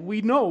final end,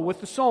 we know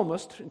with the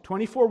psalmist in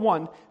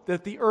 24:1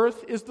 that the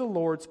earth is the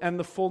Lord's and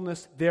the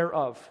fullness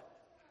thereof.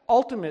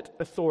 Ultimate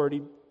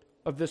authority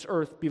of this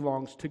earth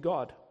belongs to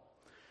God.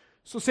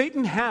 So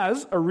Satan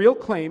has a real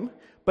claim,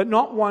 but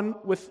not one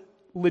with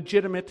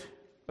legitimate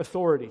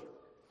authority.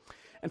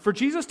 And for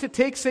Jesus to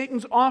take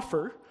Satan's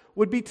offer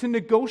would be to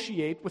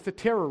negotiate with a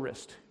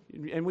terrorist.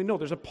 And we know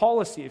there's a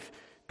policy. If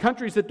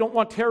countries that don't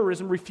want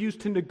terrorism refuse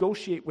to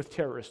negotiate with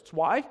terrorists.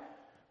 Why?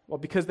 Well,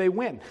 because they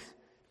win.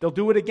 They'll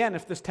do it again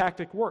if this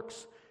tactic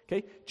works.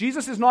 Okay?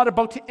 Jesus is not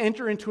about to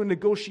enter into a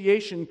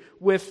negotiation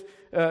with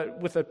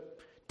a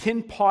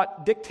tin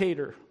pot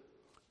dictator,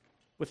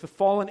 with a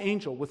fallen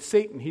angel, with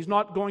Satan. He's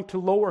not going to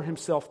lower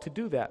himself to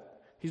do that.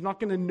 He's not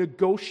going to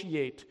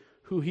negotiate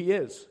who he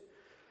is.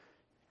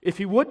 If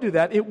he would do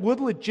that, it would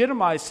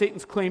legitimize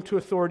Satan's claim to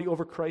authority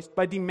over Christ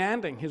by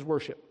demanding his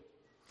worship.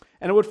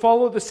 And it would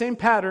follow the same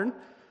pattern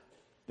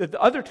that the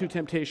other two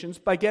temptations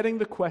by getting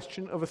the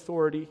question of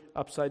authority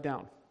upside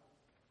down.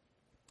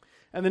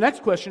 And the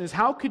next question is,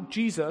 how could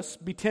Jesus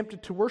be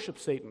tempted to worship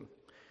Satan?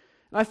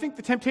 And I think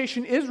the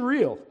temptation is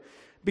real,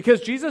 because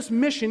Jesus'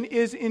 mission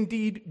is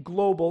indeed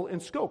global in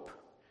scope.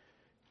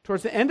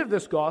 Towards the end of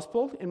this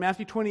gospel, in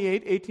Matthew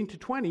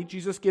 28:18-20,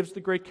 Jesus gives the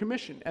Great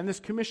Commission. And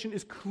this commission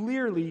is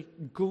clearly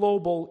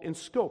global in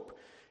scope.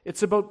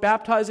 It's about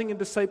baptizing and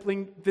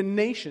discipling the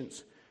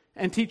nations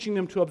and teaching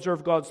them to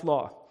observe God's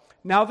law,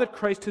 now that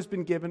Christ has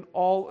been given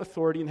all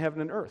authority in heaven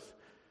and earth.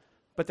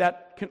 But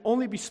that can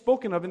only be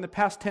spoken of in the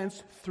past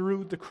tense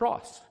through the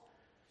cross.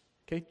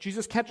 Okay?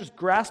 Jesus can't just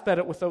grasp at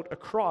it without a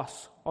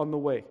cross on the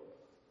way.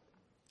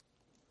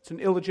 It's an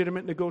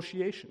illegitimate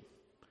negotiation.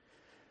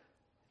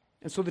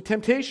 And so the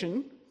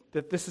temptation,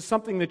 that this is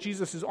something that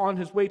Jesus is on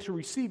his way to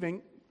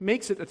receiving,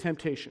 makes it a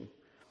temptation.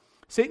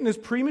 Satan is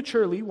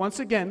prematurely,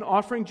 once again,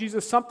 offering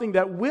Jesus something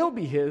that will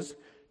be his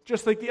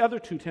just like the other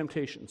two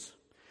temptations.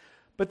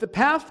 But the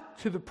path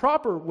to the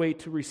proper way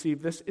to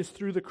receive this is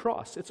through the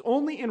cross. It's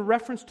only in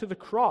reference to the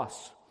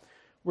cross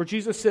where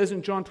Jesus says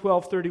in John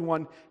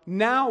 12:31,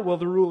 "Now will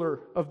the ruler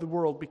of the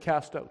world be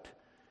cast out."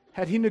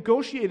 Had he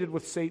negotiated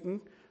with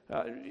Satan,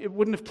 it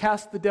wouldn't have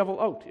cast the devil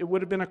out. It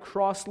would have been a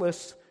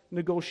crossless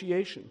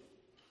negotiation.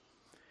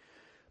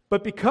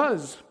 But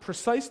because,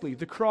 precisely,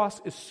 the cross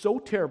is so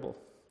terrible,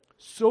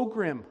 so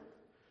grim,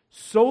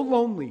 so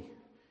lonely,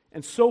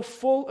 and so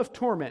full of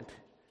torment,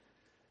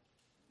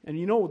 and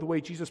you know the way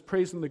Jesus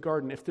prays in the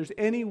garden, if there's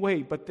any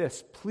way but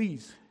this,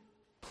 please,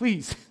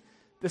 please,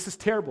 this is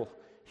terrible.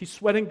 He's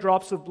sweating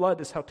drops of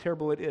blood is how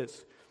terrible it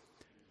is.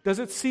 Does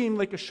it seem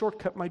like a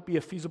shortcut might be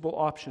a feasible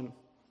option?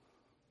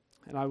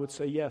 And I would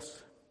say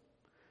yes.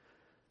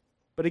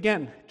 But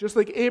again, just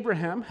like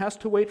Abraham has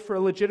to wait for a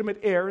legitimate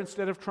heir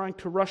instead of trying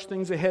to rush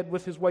things ahead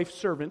with his wife's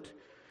servant,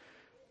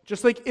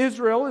 just like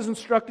Israel is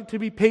instructed to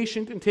be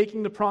patient in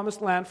taking the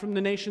promised land from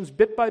the nations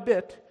bit by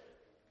bit,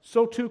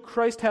 so too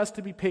Christ has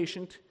to be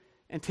patient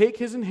and take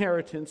his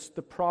inheritance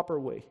the proper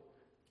way.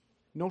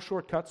 No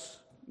shortcuts,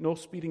 no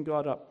speeding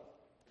God up.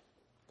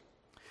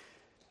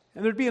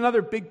 And there'd be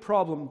another big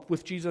problem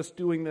with Jesus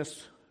doing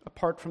this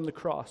apart from the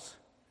cross.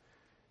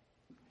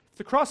 If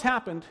the cross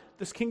happened,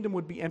 this kingdom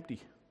would be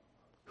empty.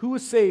 Who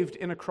is saved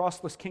in a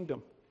crossless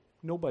kingdom?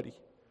 Nobody.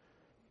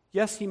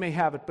 Yes, he may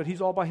have it, but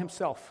he's all by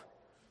himself.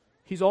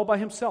 He's all by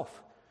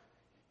himself.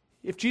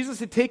 If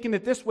Jesus had taken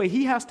it this way,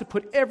 he has to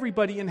put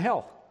everybody in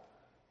hell.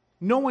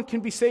 No one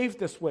can be saved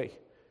this way.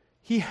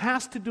 He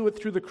has to do it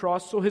through the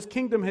cross, so his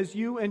kingdom has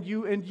you and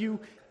you and you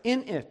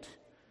in it.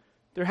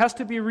 There has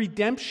to be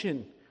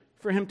redemption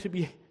for him to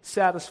be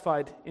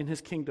satisfied in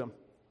his kingdom.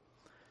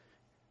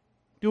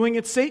 Doing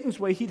it Satan's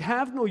way, he'd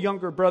have no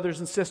younger brothers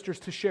and sisters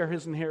to share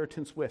his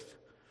inheritance with.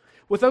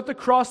 Without the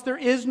cross, there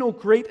is no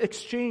great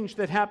exchange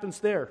that happens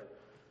there.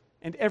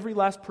 And every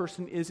last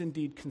person is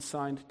indeed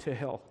consigned to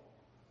hell.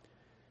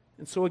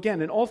 And so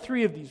again, in all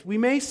three of these, we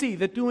may see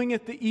that doing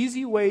it the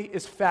easy way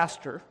is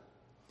faster,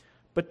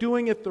 but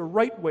doing it the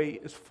right way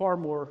is far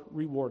more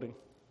rewarding.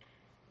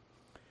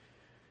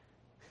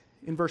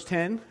 In verse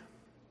 10, it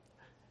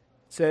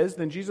says,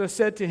 "Then Jesus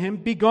said to him,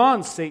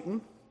 'Begone,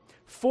 Satan,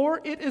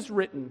 for it is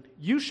written,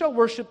 you shall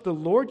worship the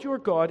Lord your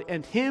God,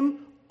 and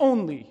him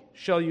only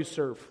shall you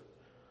serve.'"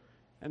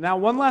 And now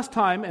one last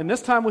time, and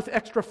this time with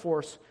extra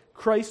force,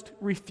 Christ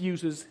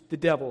refuses the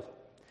devil.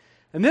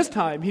 And this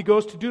time he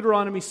goes to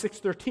Deuteronomy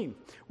 6:13,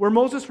 where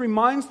Moses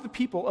reminds the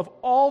people of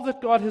all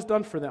that God has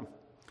done for them,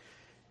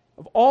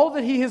 of all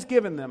that he has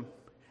given them.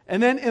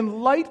 And then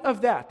in light of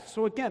that,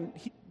 so again,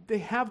 they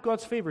have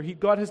God's favor.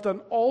 God has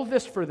done all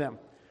this for them.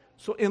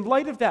 So in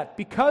light of that,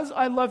 because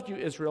I loved you,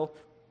 Israel,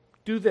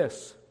 do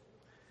this.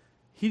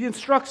 He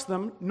instructs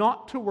them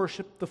not to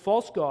worship the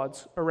false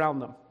gods around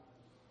them.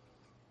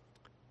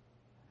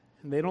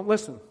 And they don't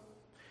listen.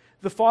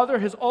 The Father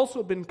has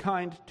also been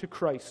kind to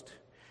Christ.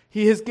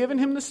 He has given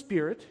him the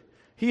Spirit.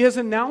 He has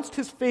announced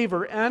his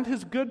favor and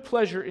his good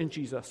pleasure in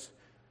Jesus.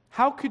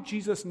 How could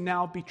Jesus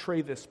now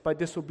betray this by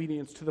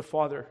disobedience to the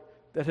Father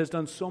that has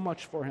done so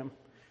much for him?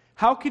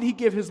 How could he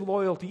give his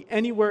loyalty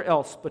anywhere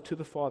else but to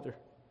the Father?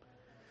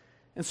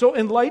 And so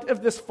in light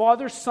of this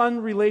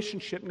father-son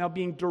relationship now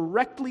being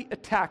directly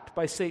attacked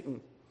by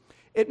Satan,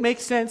 it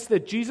makes sense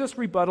that Jesus'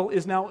 rebuttal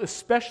is now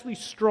especially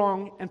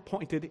strong and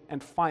pointed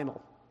and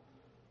final.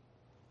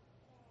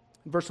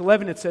 In verse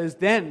 11 it says,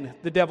 "Then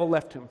the devil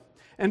left him,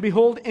 and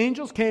behold,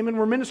 angels came and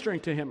were ministering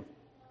to him."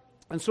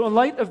 And so in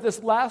light of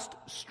this last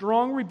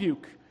strong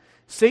rebuke,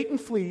 Satan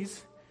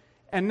flees,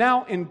 and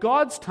now in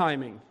God's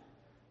timing,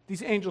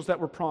 these angels that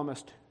were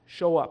promised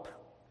show up,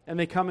 and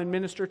they come and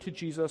minister to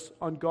Jesus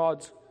on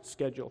God's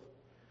schedule.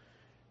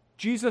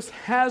 Jesus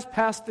has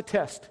passed the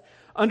test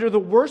under the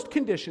worst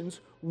conditions,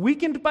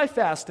 weakened by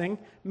fasting,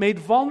 made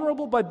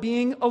vulnerable by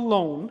being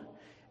alone,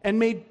 and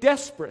made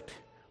desperate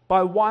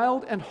by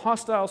wild and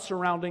hostile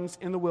surroundings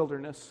in the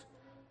wilderness.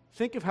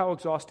 Think of how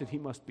exhausted he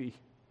must be.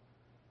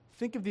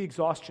 Think of the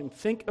exhaustion.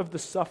 Think of the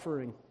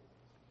suffering.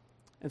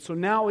 And so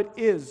now it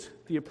is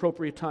the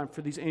appropriate time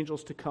for these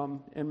angels to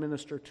come and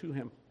minister to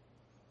him.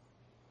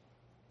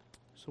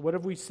 So what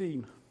have we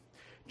seen?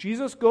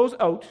 Jesus goes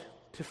out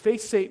to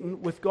face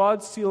Satan with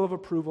God's seal of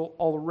approval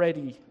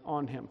already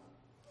on him.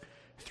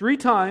 3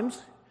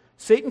 times,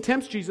 Satan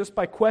tempts Jesus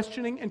by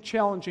questioning and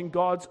challenging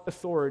God's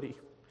authority.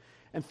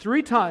 And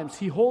 3 times,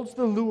 he holds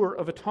the lure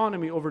of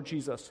autonomy over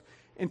Jesus,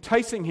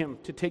 enticing him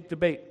to take the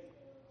bait.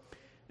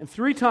 And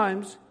 3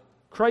 times,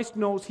 Christ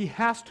knows he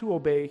has to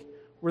obey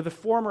where the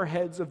former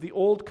heads of the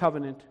old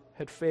covenant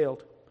had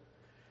failed.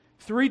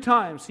 3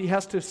 times, he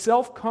has to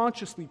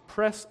self-consciously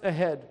press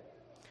ahead,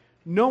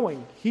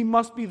 knowing he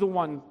must be the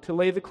one to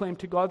lay the claim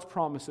to God's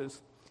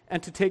promises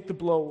and to take the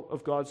blow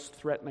of God's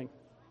threatening.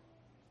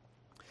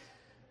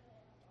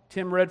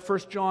 Tim read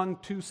 1 John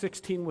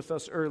 2:16 with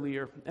us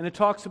earlier, and it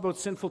talks about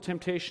sinful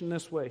temptation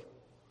this way.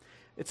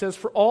 It says,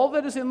 "For all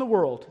that is in the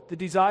world, the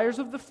desires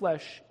of the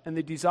flesh and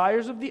the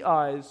desires of the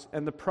eyes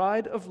and the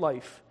pride of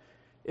life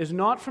is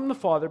not from the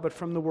Father but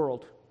from the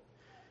world.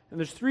 And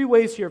there's three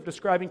ways here of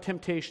describing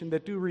temptation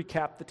that do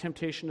recap the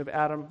temptation of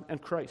Adam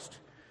and Christ.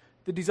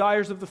 The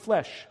desires of the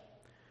flesh.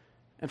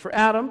 And for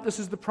Adam, this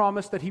is the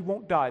promise that he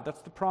won't die.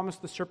 That's the promise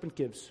the serpent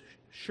gives.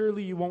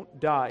 Surely you won't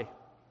die.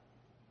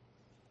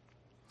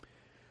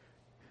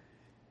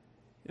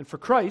 And for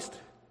Christ,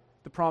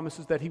 the promise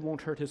is that he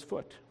won't hurt his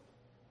foot.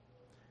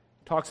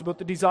 It talks about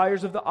the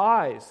desires of the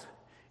eyes.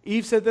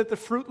 Eve said that the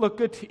fruit looked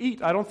good to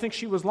eat. I don't think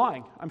she was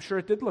lying. I'm sure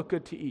it did look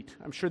good to eat.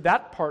 I'm sure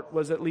that part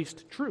was at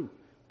least true.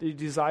 The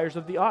desires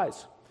of the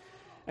eyes.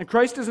 And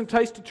Christ is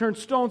enticed to turn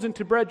stones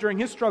into bread during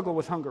his struggle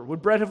with hunger.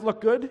 Would bread have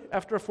looked good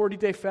after a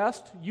 40-day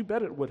fast? You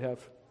bet it would have.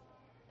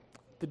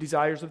 The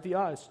desires of the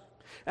eyes.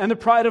 And the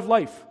pride of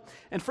life.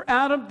 And for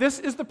Adam, this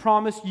is the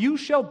promise: you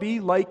shall be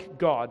like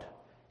God.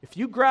 If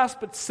you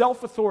grasp at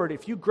self-authority,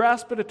 if you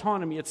grasp at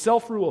autonomy, at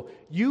self-rule,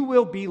 you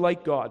will be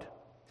like God.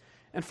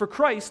 And for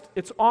Christ,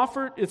 it's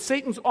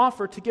Satan's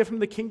offer to give him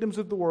the kingdoms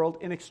of the world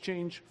in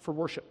exchange for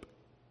worship.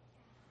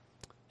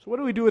 So what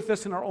do we do with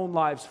this in our own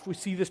lives if we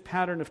see this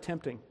pattern of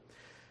tempting?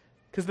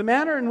 Because the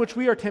manner in which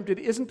we are tempted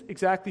isn't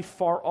exactly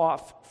far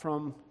off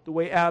from the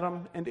way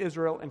Adam and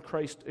Israel and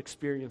Christ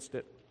experienced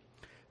it.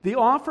 The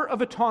offer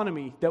of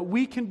autonomy that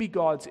we can be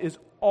gods is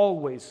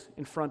always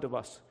in front of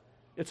us.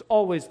 It's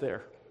always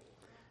there.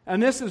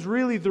 And this is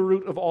really the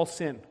root of all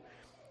sin.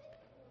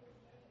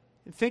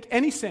 Think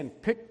any sin.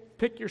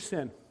 Pick your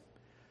sin.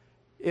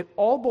 It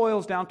all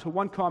boils down to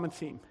one common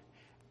theme.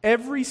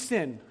 Every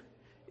sin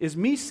is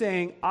me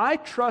saying, I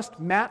trust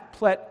Matt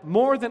Plett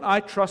more than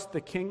I trust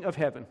the King of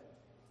Heaven.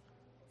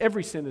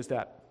 Every sin is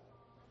that.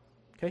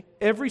 Okay?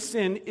 Every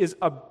sin is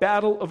a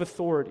battle of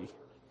authority.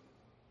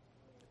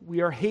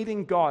 We are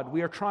hating God.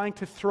 We are trying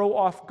to throw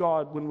off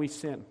God when we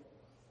sin.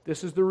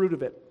 This is the root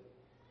of it.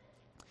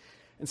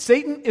 And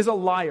Satan is a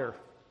liar.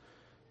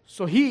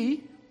 So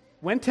he,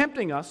 when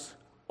tempting us,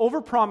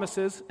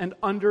 overpromises and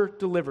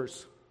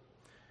underdelivers.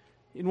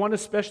 In one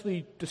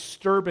especially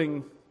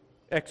disturbing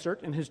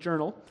excerpt in his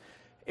journal,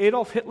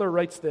 Adolf Hitler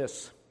writes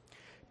this: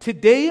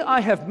 "Today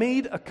I have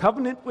made a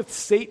covenant with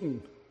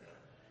Satan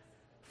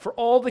for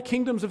all the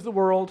kingdoms of the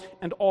world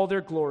and all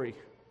their glory."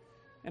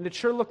 And it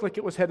sure looked like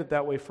it was headed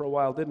that way for a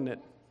while, didn't it?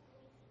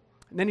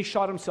 And then he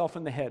shot himself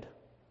in the head.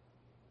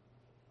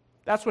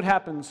 That's what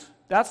happens.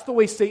 That's the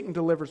way Satan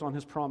delivers on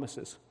his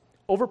promises.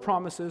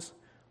 Overpromises,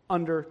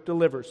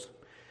 underdelivers.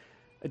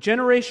 A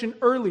generation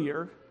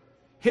earlier,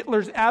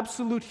 Hitler's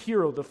absolute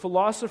hero, the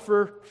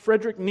philosopher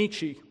Friedrich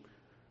Nietzsche,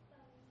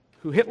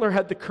 who Hitler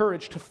had the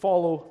courage to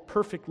follow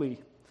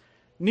perfectly.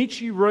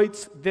 Nietzsche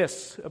writes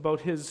this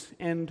about his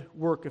end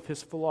work of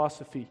his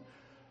philosophy: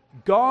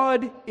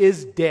 God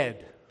is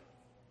dead,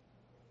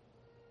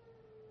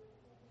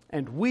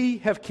 and we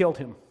have killed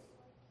him.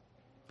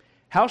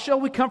 How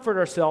shall we comfort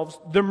ourselves?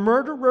 The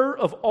murderer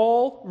of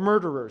all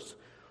murderers,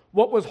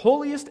 what was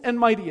holiest and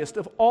mightiest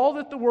of all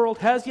that the world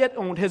has yet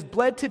owned, has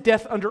bled to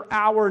death under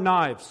our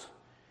knives.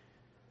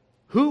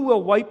 Who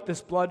will wipe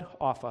this blood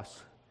off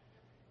us?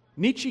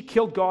 Nietzsche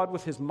killed God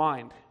with his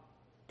mind,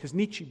 because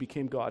Nietzsche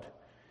became God.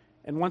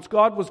 And once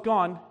God was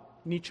gone,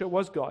 Nietzsche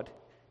was God,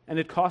 and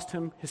it cost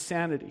him his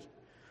sanity.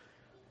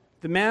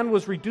 The man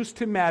was reduced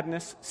to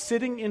madness,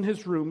 sitting in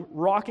his room,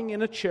 rocking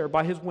in a chair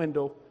by his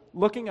window,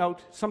 looking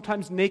out,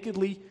 sometimes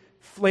nakedly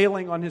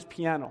flailing on his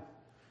piano.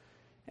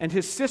 And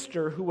his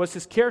sister, who was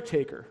his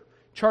caretaker,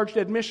 charged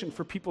admission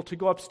for people to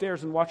go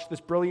upstairs and watch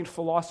this brilliant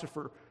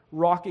philosopher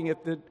rocking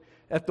at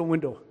the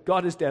window.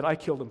 God is dead, I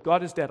killed him.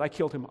 God is dead, I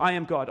killed him. I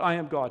am God, I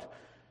am God.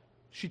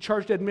 She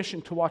charged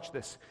admission to watch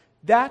this.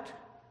 That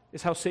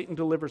is how Satan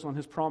delivers on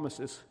his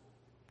promises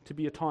to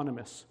be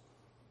autonomous,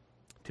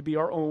 to be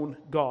our own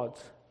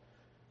gods.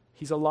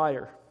 He's a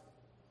liar.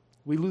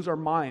 We lose our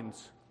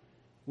minds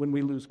when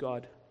we lose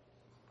God.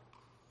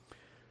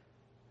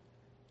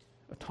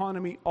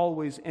 Autonomy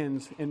always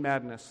ends in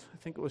madness. I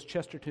think it was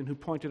Chesterton who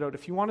pointed out,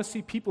 if you want to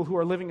see people who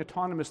are living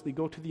autonomously,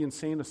 go to the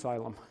insane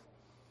asylum.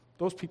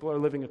 Those people are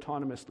living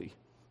autonomously.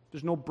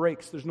 There's no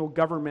brakes. There's no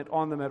government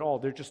on them at all.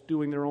 They're just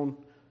doing their own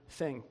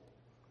thing.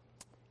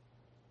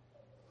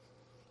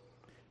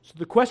 So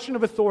the question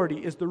of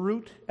authority is the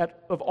root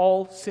of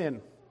all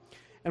sin.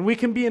 And we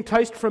can be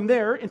enticed from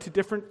there into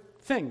different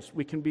things.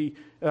 We can be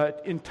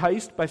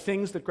enticed by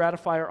things that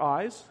gratify our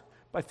eyes,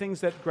 by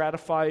things that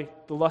gratify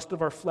the lust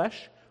of our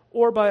flesh,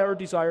 or by our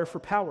desire for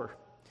power.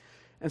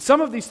 And some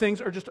of these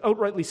things are just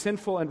outrightly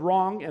sinful and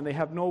wrong, and they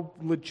have no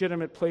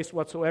legitimate place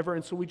whatsoever,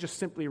 and so we just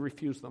simply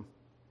refuse them.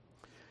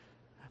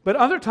 But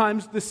other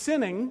times, the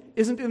sinning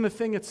isn't in the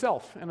thing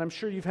itself, and I'm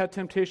sure you've had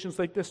temptations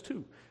like this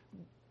too.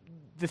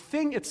 The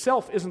thing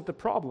itself isn't the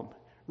problem.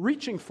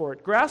 Reaching for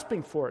it,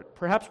 grasping for it,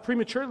 perhaps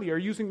prematurely or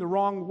using the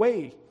wrong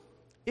way,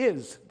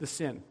 is the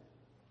sin.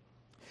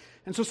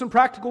 And so some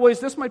practical ways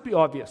this might be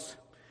obvious.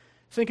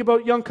 Think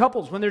about young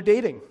couples when they're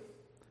dating.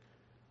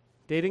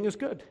 Dating is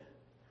good.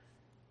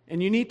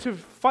 And you need to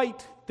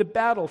fight the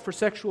battle for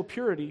sexual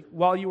purity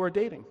while you are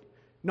dating.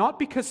 Not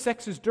because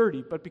sex is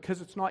dirty, but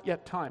because it's not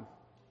yet time.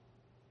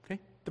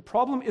 Okay? The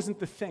problem isn't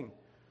the thing.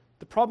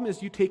 The problem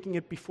is you taking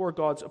it before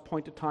God's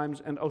appointed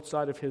times and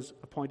outside of His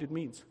appointed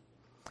means.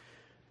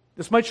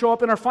 This might show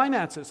up in our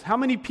finances. How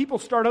many people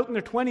start out in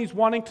their 20s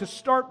wanting to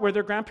start where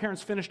their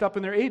grandparents finished up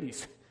in their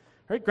 80s?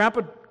 Right?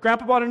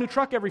 Grandpa bought a new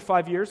truck every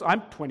 5 years. I'm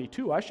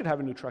 22. I should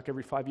have a new truck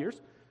every 5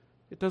 years.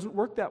 It doesn't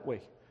work that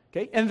way.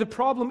 Okay? And the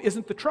problem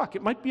isn't the truck.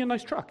 It might be a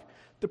nice truck.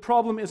 The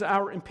problem is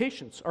our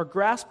impatience, our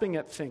grasping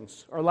at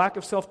things, our lack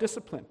of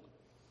self-discipline.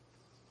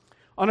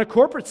 On a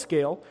corporate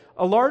scale,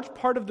 a large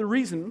part of the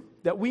reason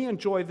that we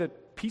enjoy the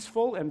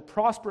peaceful and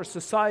prosperous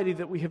society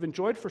that we have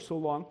enjoyed for so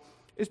long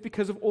is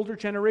because of older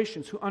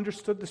generations who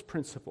understood this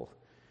principle.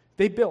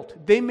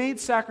 They made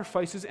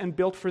sacrifices and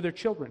built for their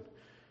children.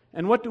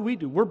 And what do?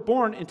 We're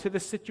born into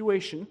this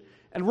situation,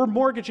 and we're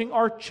mortgaging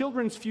our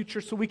children's future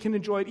so we can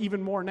enjoy it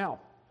even more now.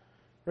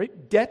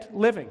 Right? Debt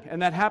living,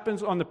 and that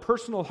happens on the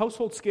personal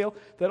household scale.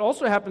 That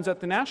also happens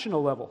at the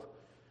national level.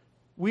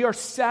 We are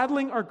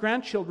saddling our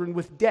grandchildren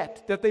with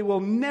debt that they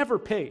will never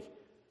pay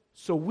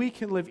so we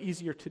can live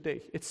easier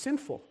today. It's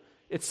sinful.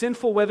 It's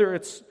sinful whether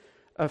it's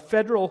a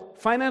federal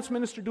finance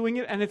minister doing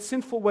it, and it's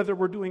sinful whether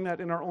we're doing that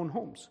in our own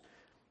homes.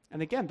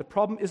 And again, the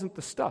problem isn't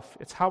the stuff,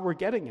 it's how we're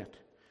getting it.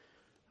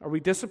 Are we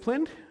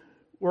disciplined,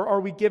 or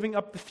are we giving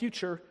up the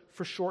future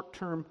for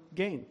short-term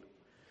gain?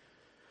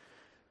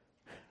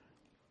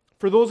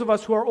 For those of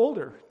us who are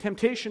older,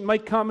 temptation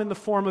might come in the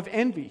form of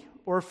envy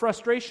or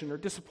frustration or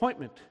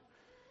disappointment.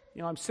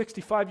 I'm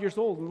 65 years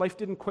old and life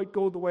didn't quite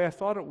go the way I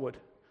thought it would.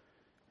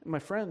 And my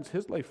friends,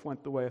 his life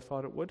went the way I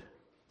thought it would.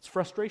 It's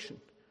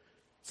frustration.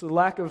 It's a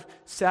lack of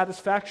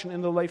satisfaction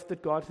in the life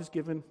that God has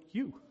given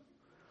you.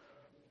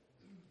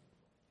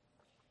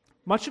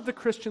 Much of the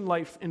Christian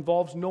life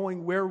involves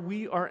knowing where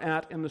we are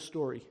at in the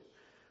story,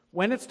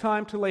 when it's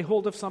time to lay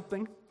hold of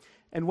something,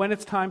 and when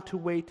it's time to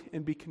wait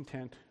and be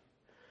content.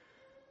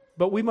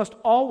 But we must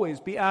always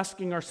be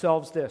asking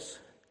ourselves this: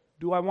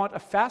 do I want a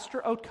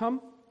faster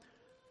outcome,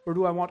 or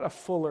do I want a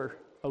fuller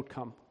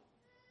outcome?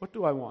 What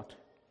do I want?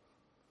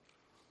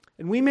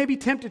 And we may be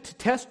tempted to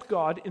test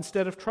God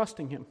instead of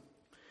trusting Him.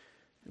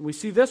 And we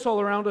see this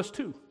all around us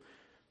too.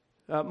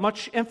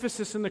 Much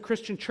emphasis in the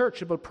Christian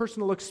church about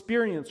personal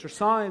experience or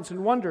signs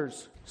and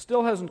wonders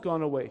still hasn't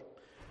gone away.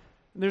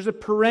 And there's a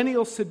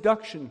perennial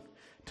seduction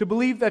to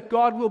believe that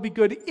God will be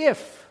good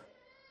if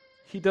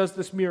He does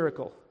this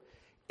miracle,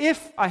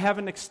 if I have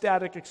an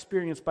ecstatic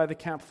experience by the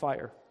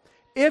campfire,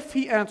 if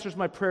He answers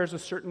my prayers a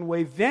certain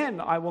way, then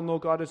I will know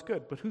God is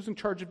good. But who's in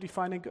charge of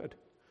defining good?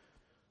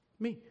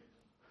 Me.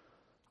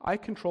 I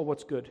control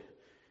what's good.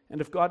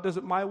 And if God does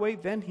it my way,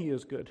 then He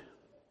is good.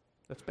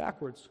 That's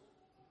backwards.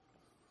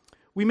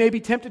 We may be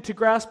tempted to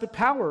grasp at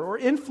power or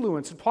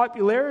influence and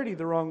popularity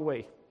the wrong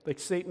way, like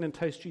Satan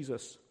enticed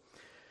Jesus.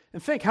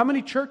 And think, how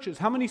many churches,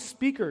 how many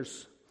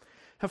speakers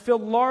have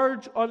filled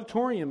large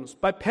auditoriums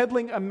by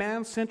peddling a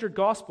man-centered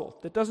gospel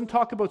that doesn't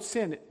talk about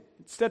sin, it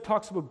instead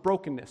talks about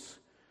brokenness.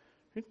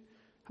 Right?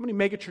 How many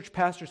megachurch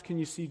pastors can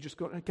you see just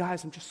go,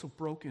 guys, I'm just so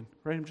broken,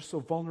 right? I'm just so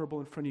vulnerable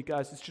in front of you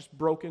guys. It's just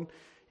broken.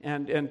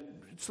 And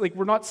it's like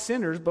we're not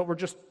sinners, but we're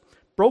just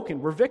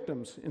broken. We're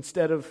victims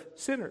instead of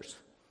sinners.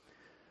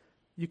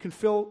 You can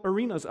fill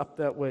arenas up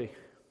that way.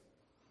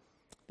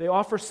 They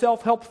offer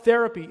self-help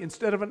therapy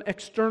instead of an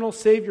external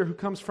Savior who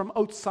comes from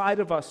outside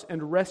of us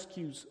and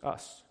rescues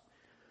us.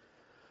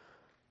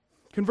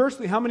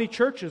 Conversely, how many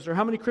churches or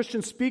how many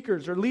Christian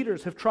speakers or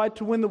leaders have tried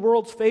to win the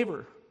world's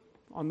favor?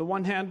 On the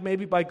one hand,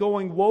 maybe by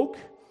going woke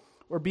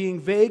or being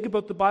vague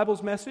about the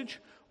Bible's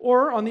message,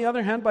 or on the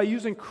other hand, by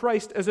using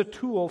Christ as a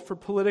tool for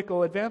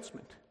political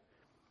advancement.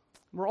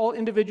 We're all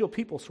individual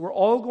people, so we're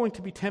all going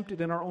to be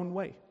tempted in our own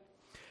way.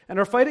 And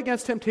our fight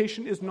against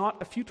temptation is not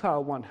a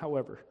futile one,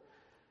 however.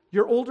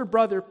 Your older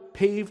brother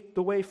paved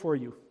the way for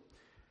you,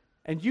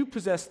 and you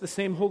possess the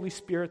same Holy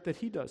Spirit that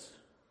he does.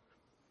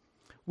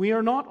 We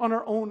are not on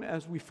our own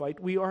as we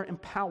fight. We are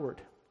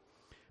empowered.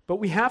 But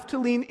we have to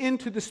lean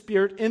into the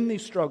Spirit in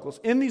these struggles,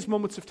 in these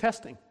moments of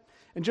testing.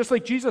 And just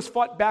like Jesus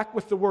fought back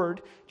with the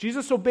Word,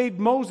 Jesus obeyed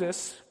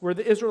Moses where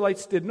the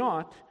Israelites did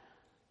not,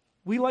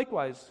 we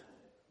likewise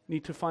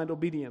need to find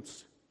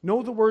obedience.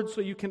 Know the Word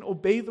so you can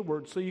obey the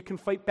Word, so you can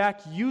fight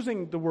back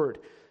using the Word.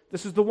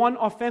 This is the one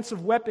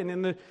offensive weapon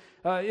in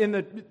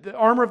the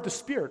armor of the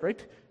Spirit,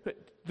 right?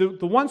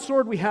 The one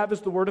sword we have is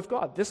the Word of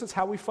God. This is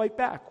how we fight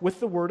back, with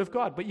the Word of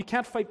God. But you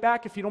can't fight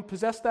back if you don't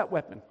possess that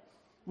weapon.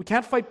 We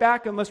can't fight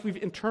back unless we've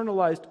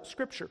internalized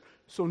Scripture.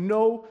 So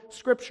know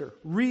Scripture.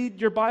 Read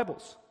your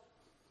Bibles.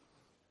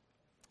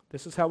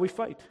 This is how we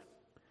fight.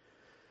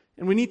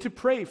 And we need to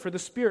pray for the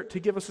Spirit to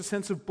give us a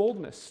sense of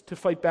boldness to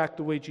fight back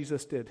the way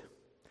Jesus did.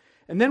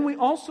 And then we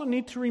also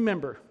need to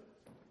remember,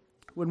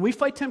 when we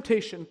fight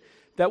temptation,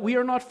 that we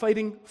are not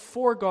fighting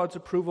for God's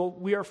approval,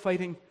 we are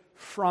fighting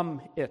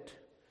from it.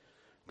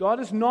 God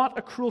is not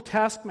a cruel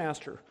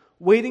taskmaster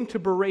waiting to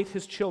berate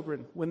His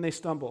children when they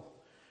stumble.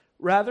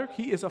 Rather,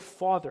 He is a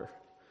Father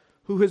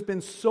who has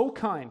been so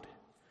kind.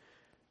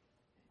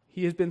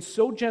 He has been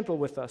so gentle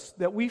with us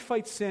that we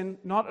fight sin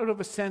not out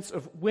of a sense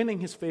of winning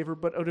His favor,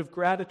 but out of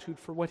gratitude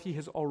for what He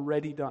has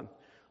already done.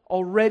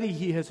 Already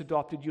He has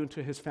adopted you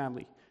into His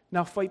family.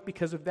 Now fight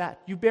because of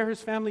that. You bear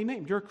His family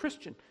name. You're a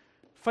Christian.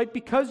 Fight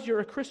because you're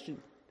a Christian.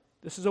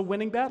 This is a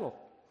winning battle.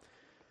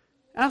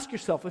 Ask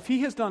yourself, if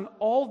he has done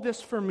all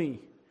this for me,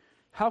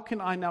 how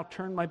can I now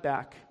turn my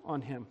back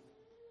on him?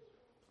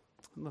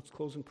 And let's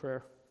close in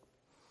prayer.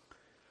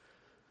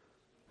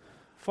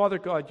 Father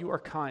God, you are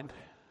kind.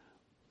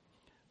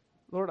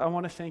 Lord, I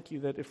want to thank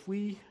you that if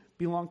we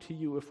belong to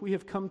you, if we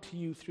have come to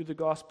you through the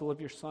gospel of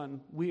your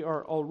Son, we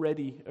are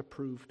already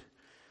approved.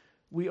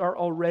 We are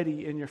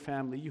already in your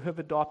family. You have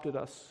adopted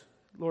us,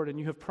 Lord, and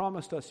you have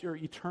promised us your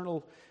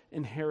eternal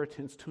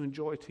inheritance to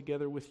enjoy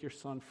together with your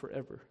Son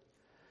forever.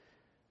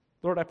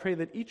 Lord, I pray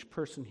that each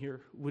person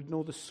here would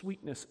know the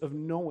sweetness of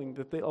knowing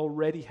that they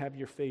already have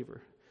your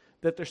favor,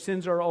 that their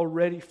sins are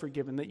already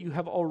forgiven, that you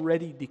have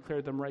already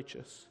declared them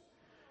righteous.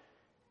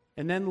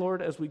 And then,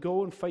 Lord, as we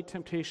go and fight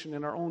temptation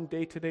in our own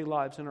day-to-day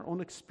lives, in our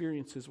own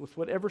experiences, with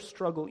whatever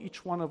struggle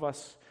each one of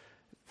us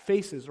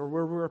faces, or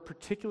where we're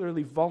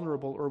particularly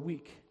vulnerable or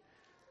weak,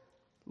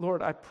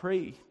 Lord, I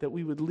pray that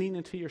we would lean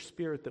into your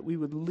Spirit, that we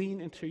would lean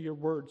into your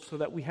word, so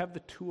that we have the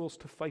tools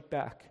to fight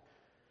back.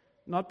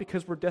 Not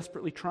because we're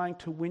desperately trying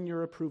to win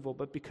your approval,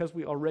 but because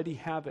we already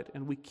have it,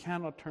 and we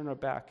cannot turn our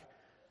back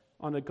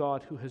on a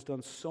God who has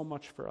done so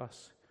much for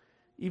us,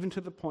 even to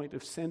the point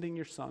of sending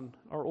your Son,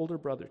 our older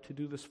brother, to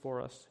do this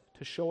for us,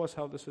 to show us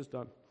how this is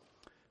done.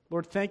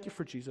 Lord, thank you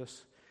for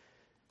Jesus.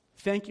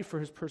 Thank you for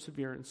his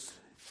perseverance.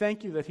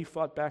 Thank you that he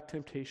fought back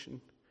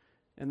temptation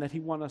and that he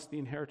won us the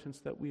inheritance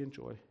that we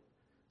enjoy.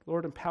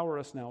 Lord, empower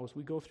us now as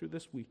we go through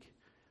this week,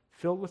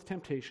 filled with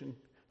temptation,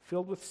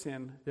 filled with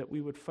sin, that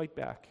we would fight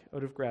back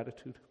out of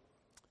gratitude.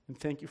 And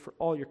thank you for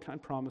all your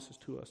kind promises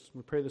to us.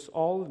 We pray this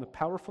all in the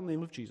powerful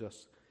name of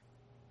Jesus.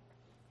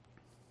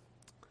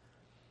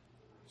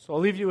 So I'll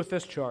leave you with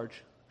this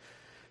charge.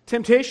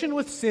 Temptation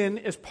with sin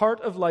is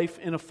part of life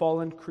in a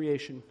fallen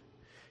creation.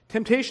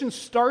 Temptation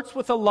starts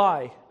with a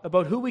lie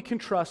about who we can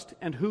trust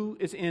and who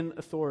is in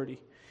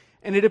authority.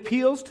 And it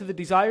appeals to the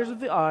desires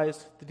of the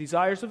eyes, the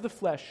desires of the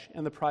flesh,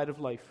 and the pride of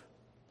life.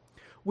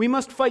 We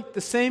must fight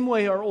the same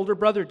way our older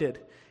brother did,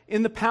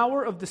 in the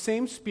power of the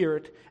same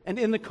Spirit and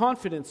in the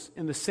confidence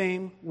in the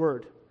same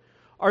word.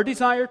 Our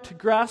desire to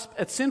grasp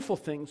at sinful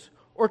things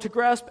or to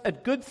grasp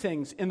at good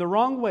things in the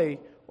wrong way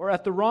or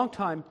at the wrong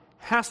time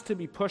has to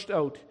be pushed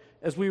out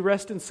as we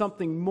rest in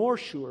something more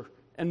sure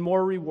and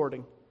more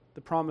rewarding,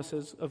 the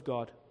promises of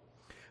God.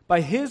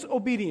 By his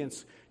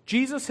obedience,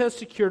 Jesus has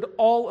secured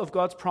all of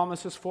God's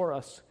promises for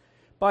us.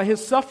 By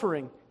his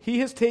suffering, he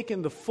has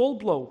taken the full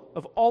blow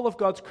of all of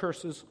God's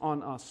curses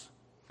on us.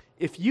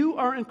 If you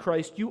are in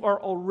Christ, you are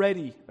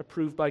already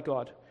approved by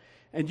God,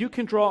 and you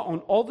can draw on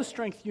all the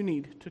strength you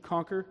need to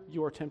conquer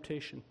your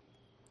temptation.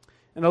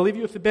 And I'll leave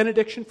you with the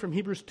benediction from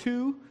Hebrews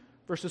 2,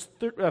 verses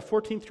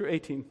 14 through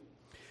 18.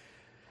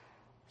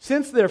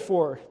 Since,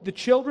 therefore, the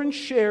children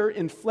share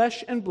in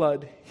flesh and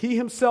blood, he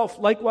himself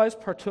likewise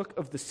partook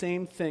of the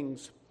same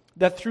things,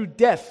 that through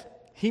death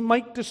he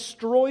might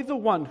destroy the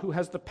one who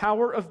has the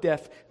power of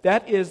death,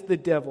 that is, the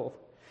devil,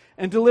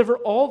 and deliver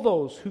all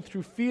those who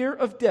through fear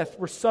of death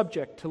were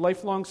subject to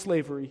lifelong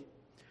slavery.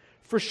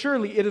 For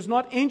surely it is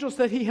not angels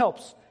that he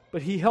helps,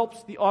 but he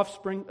helps the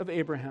offspring of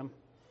Abraham.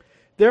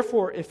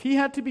 Therefore, if he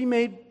had to be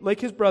made like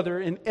his brother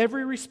in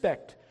every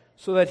respect,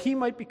 so that he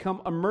might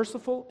become a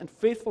merciful and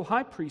faithful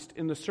high priest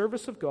in the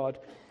service of God,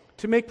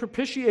 to make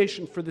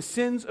propitiation for the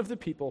sins of the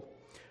people.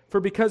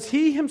 For because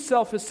he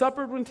himself has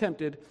suffered when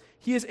tempted,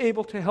 he is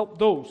able to help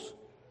those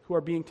who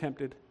are being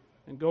tempted.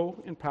 And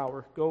go in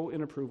power, go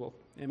in approval.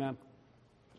 Amen.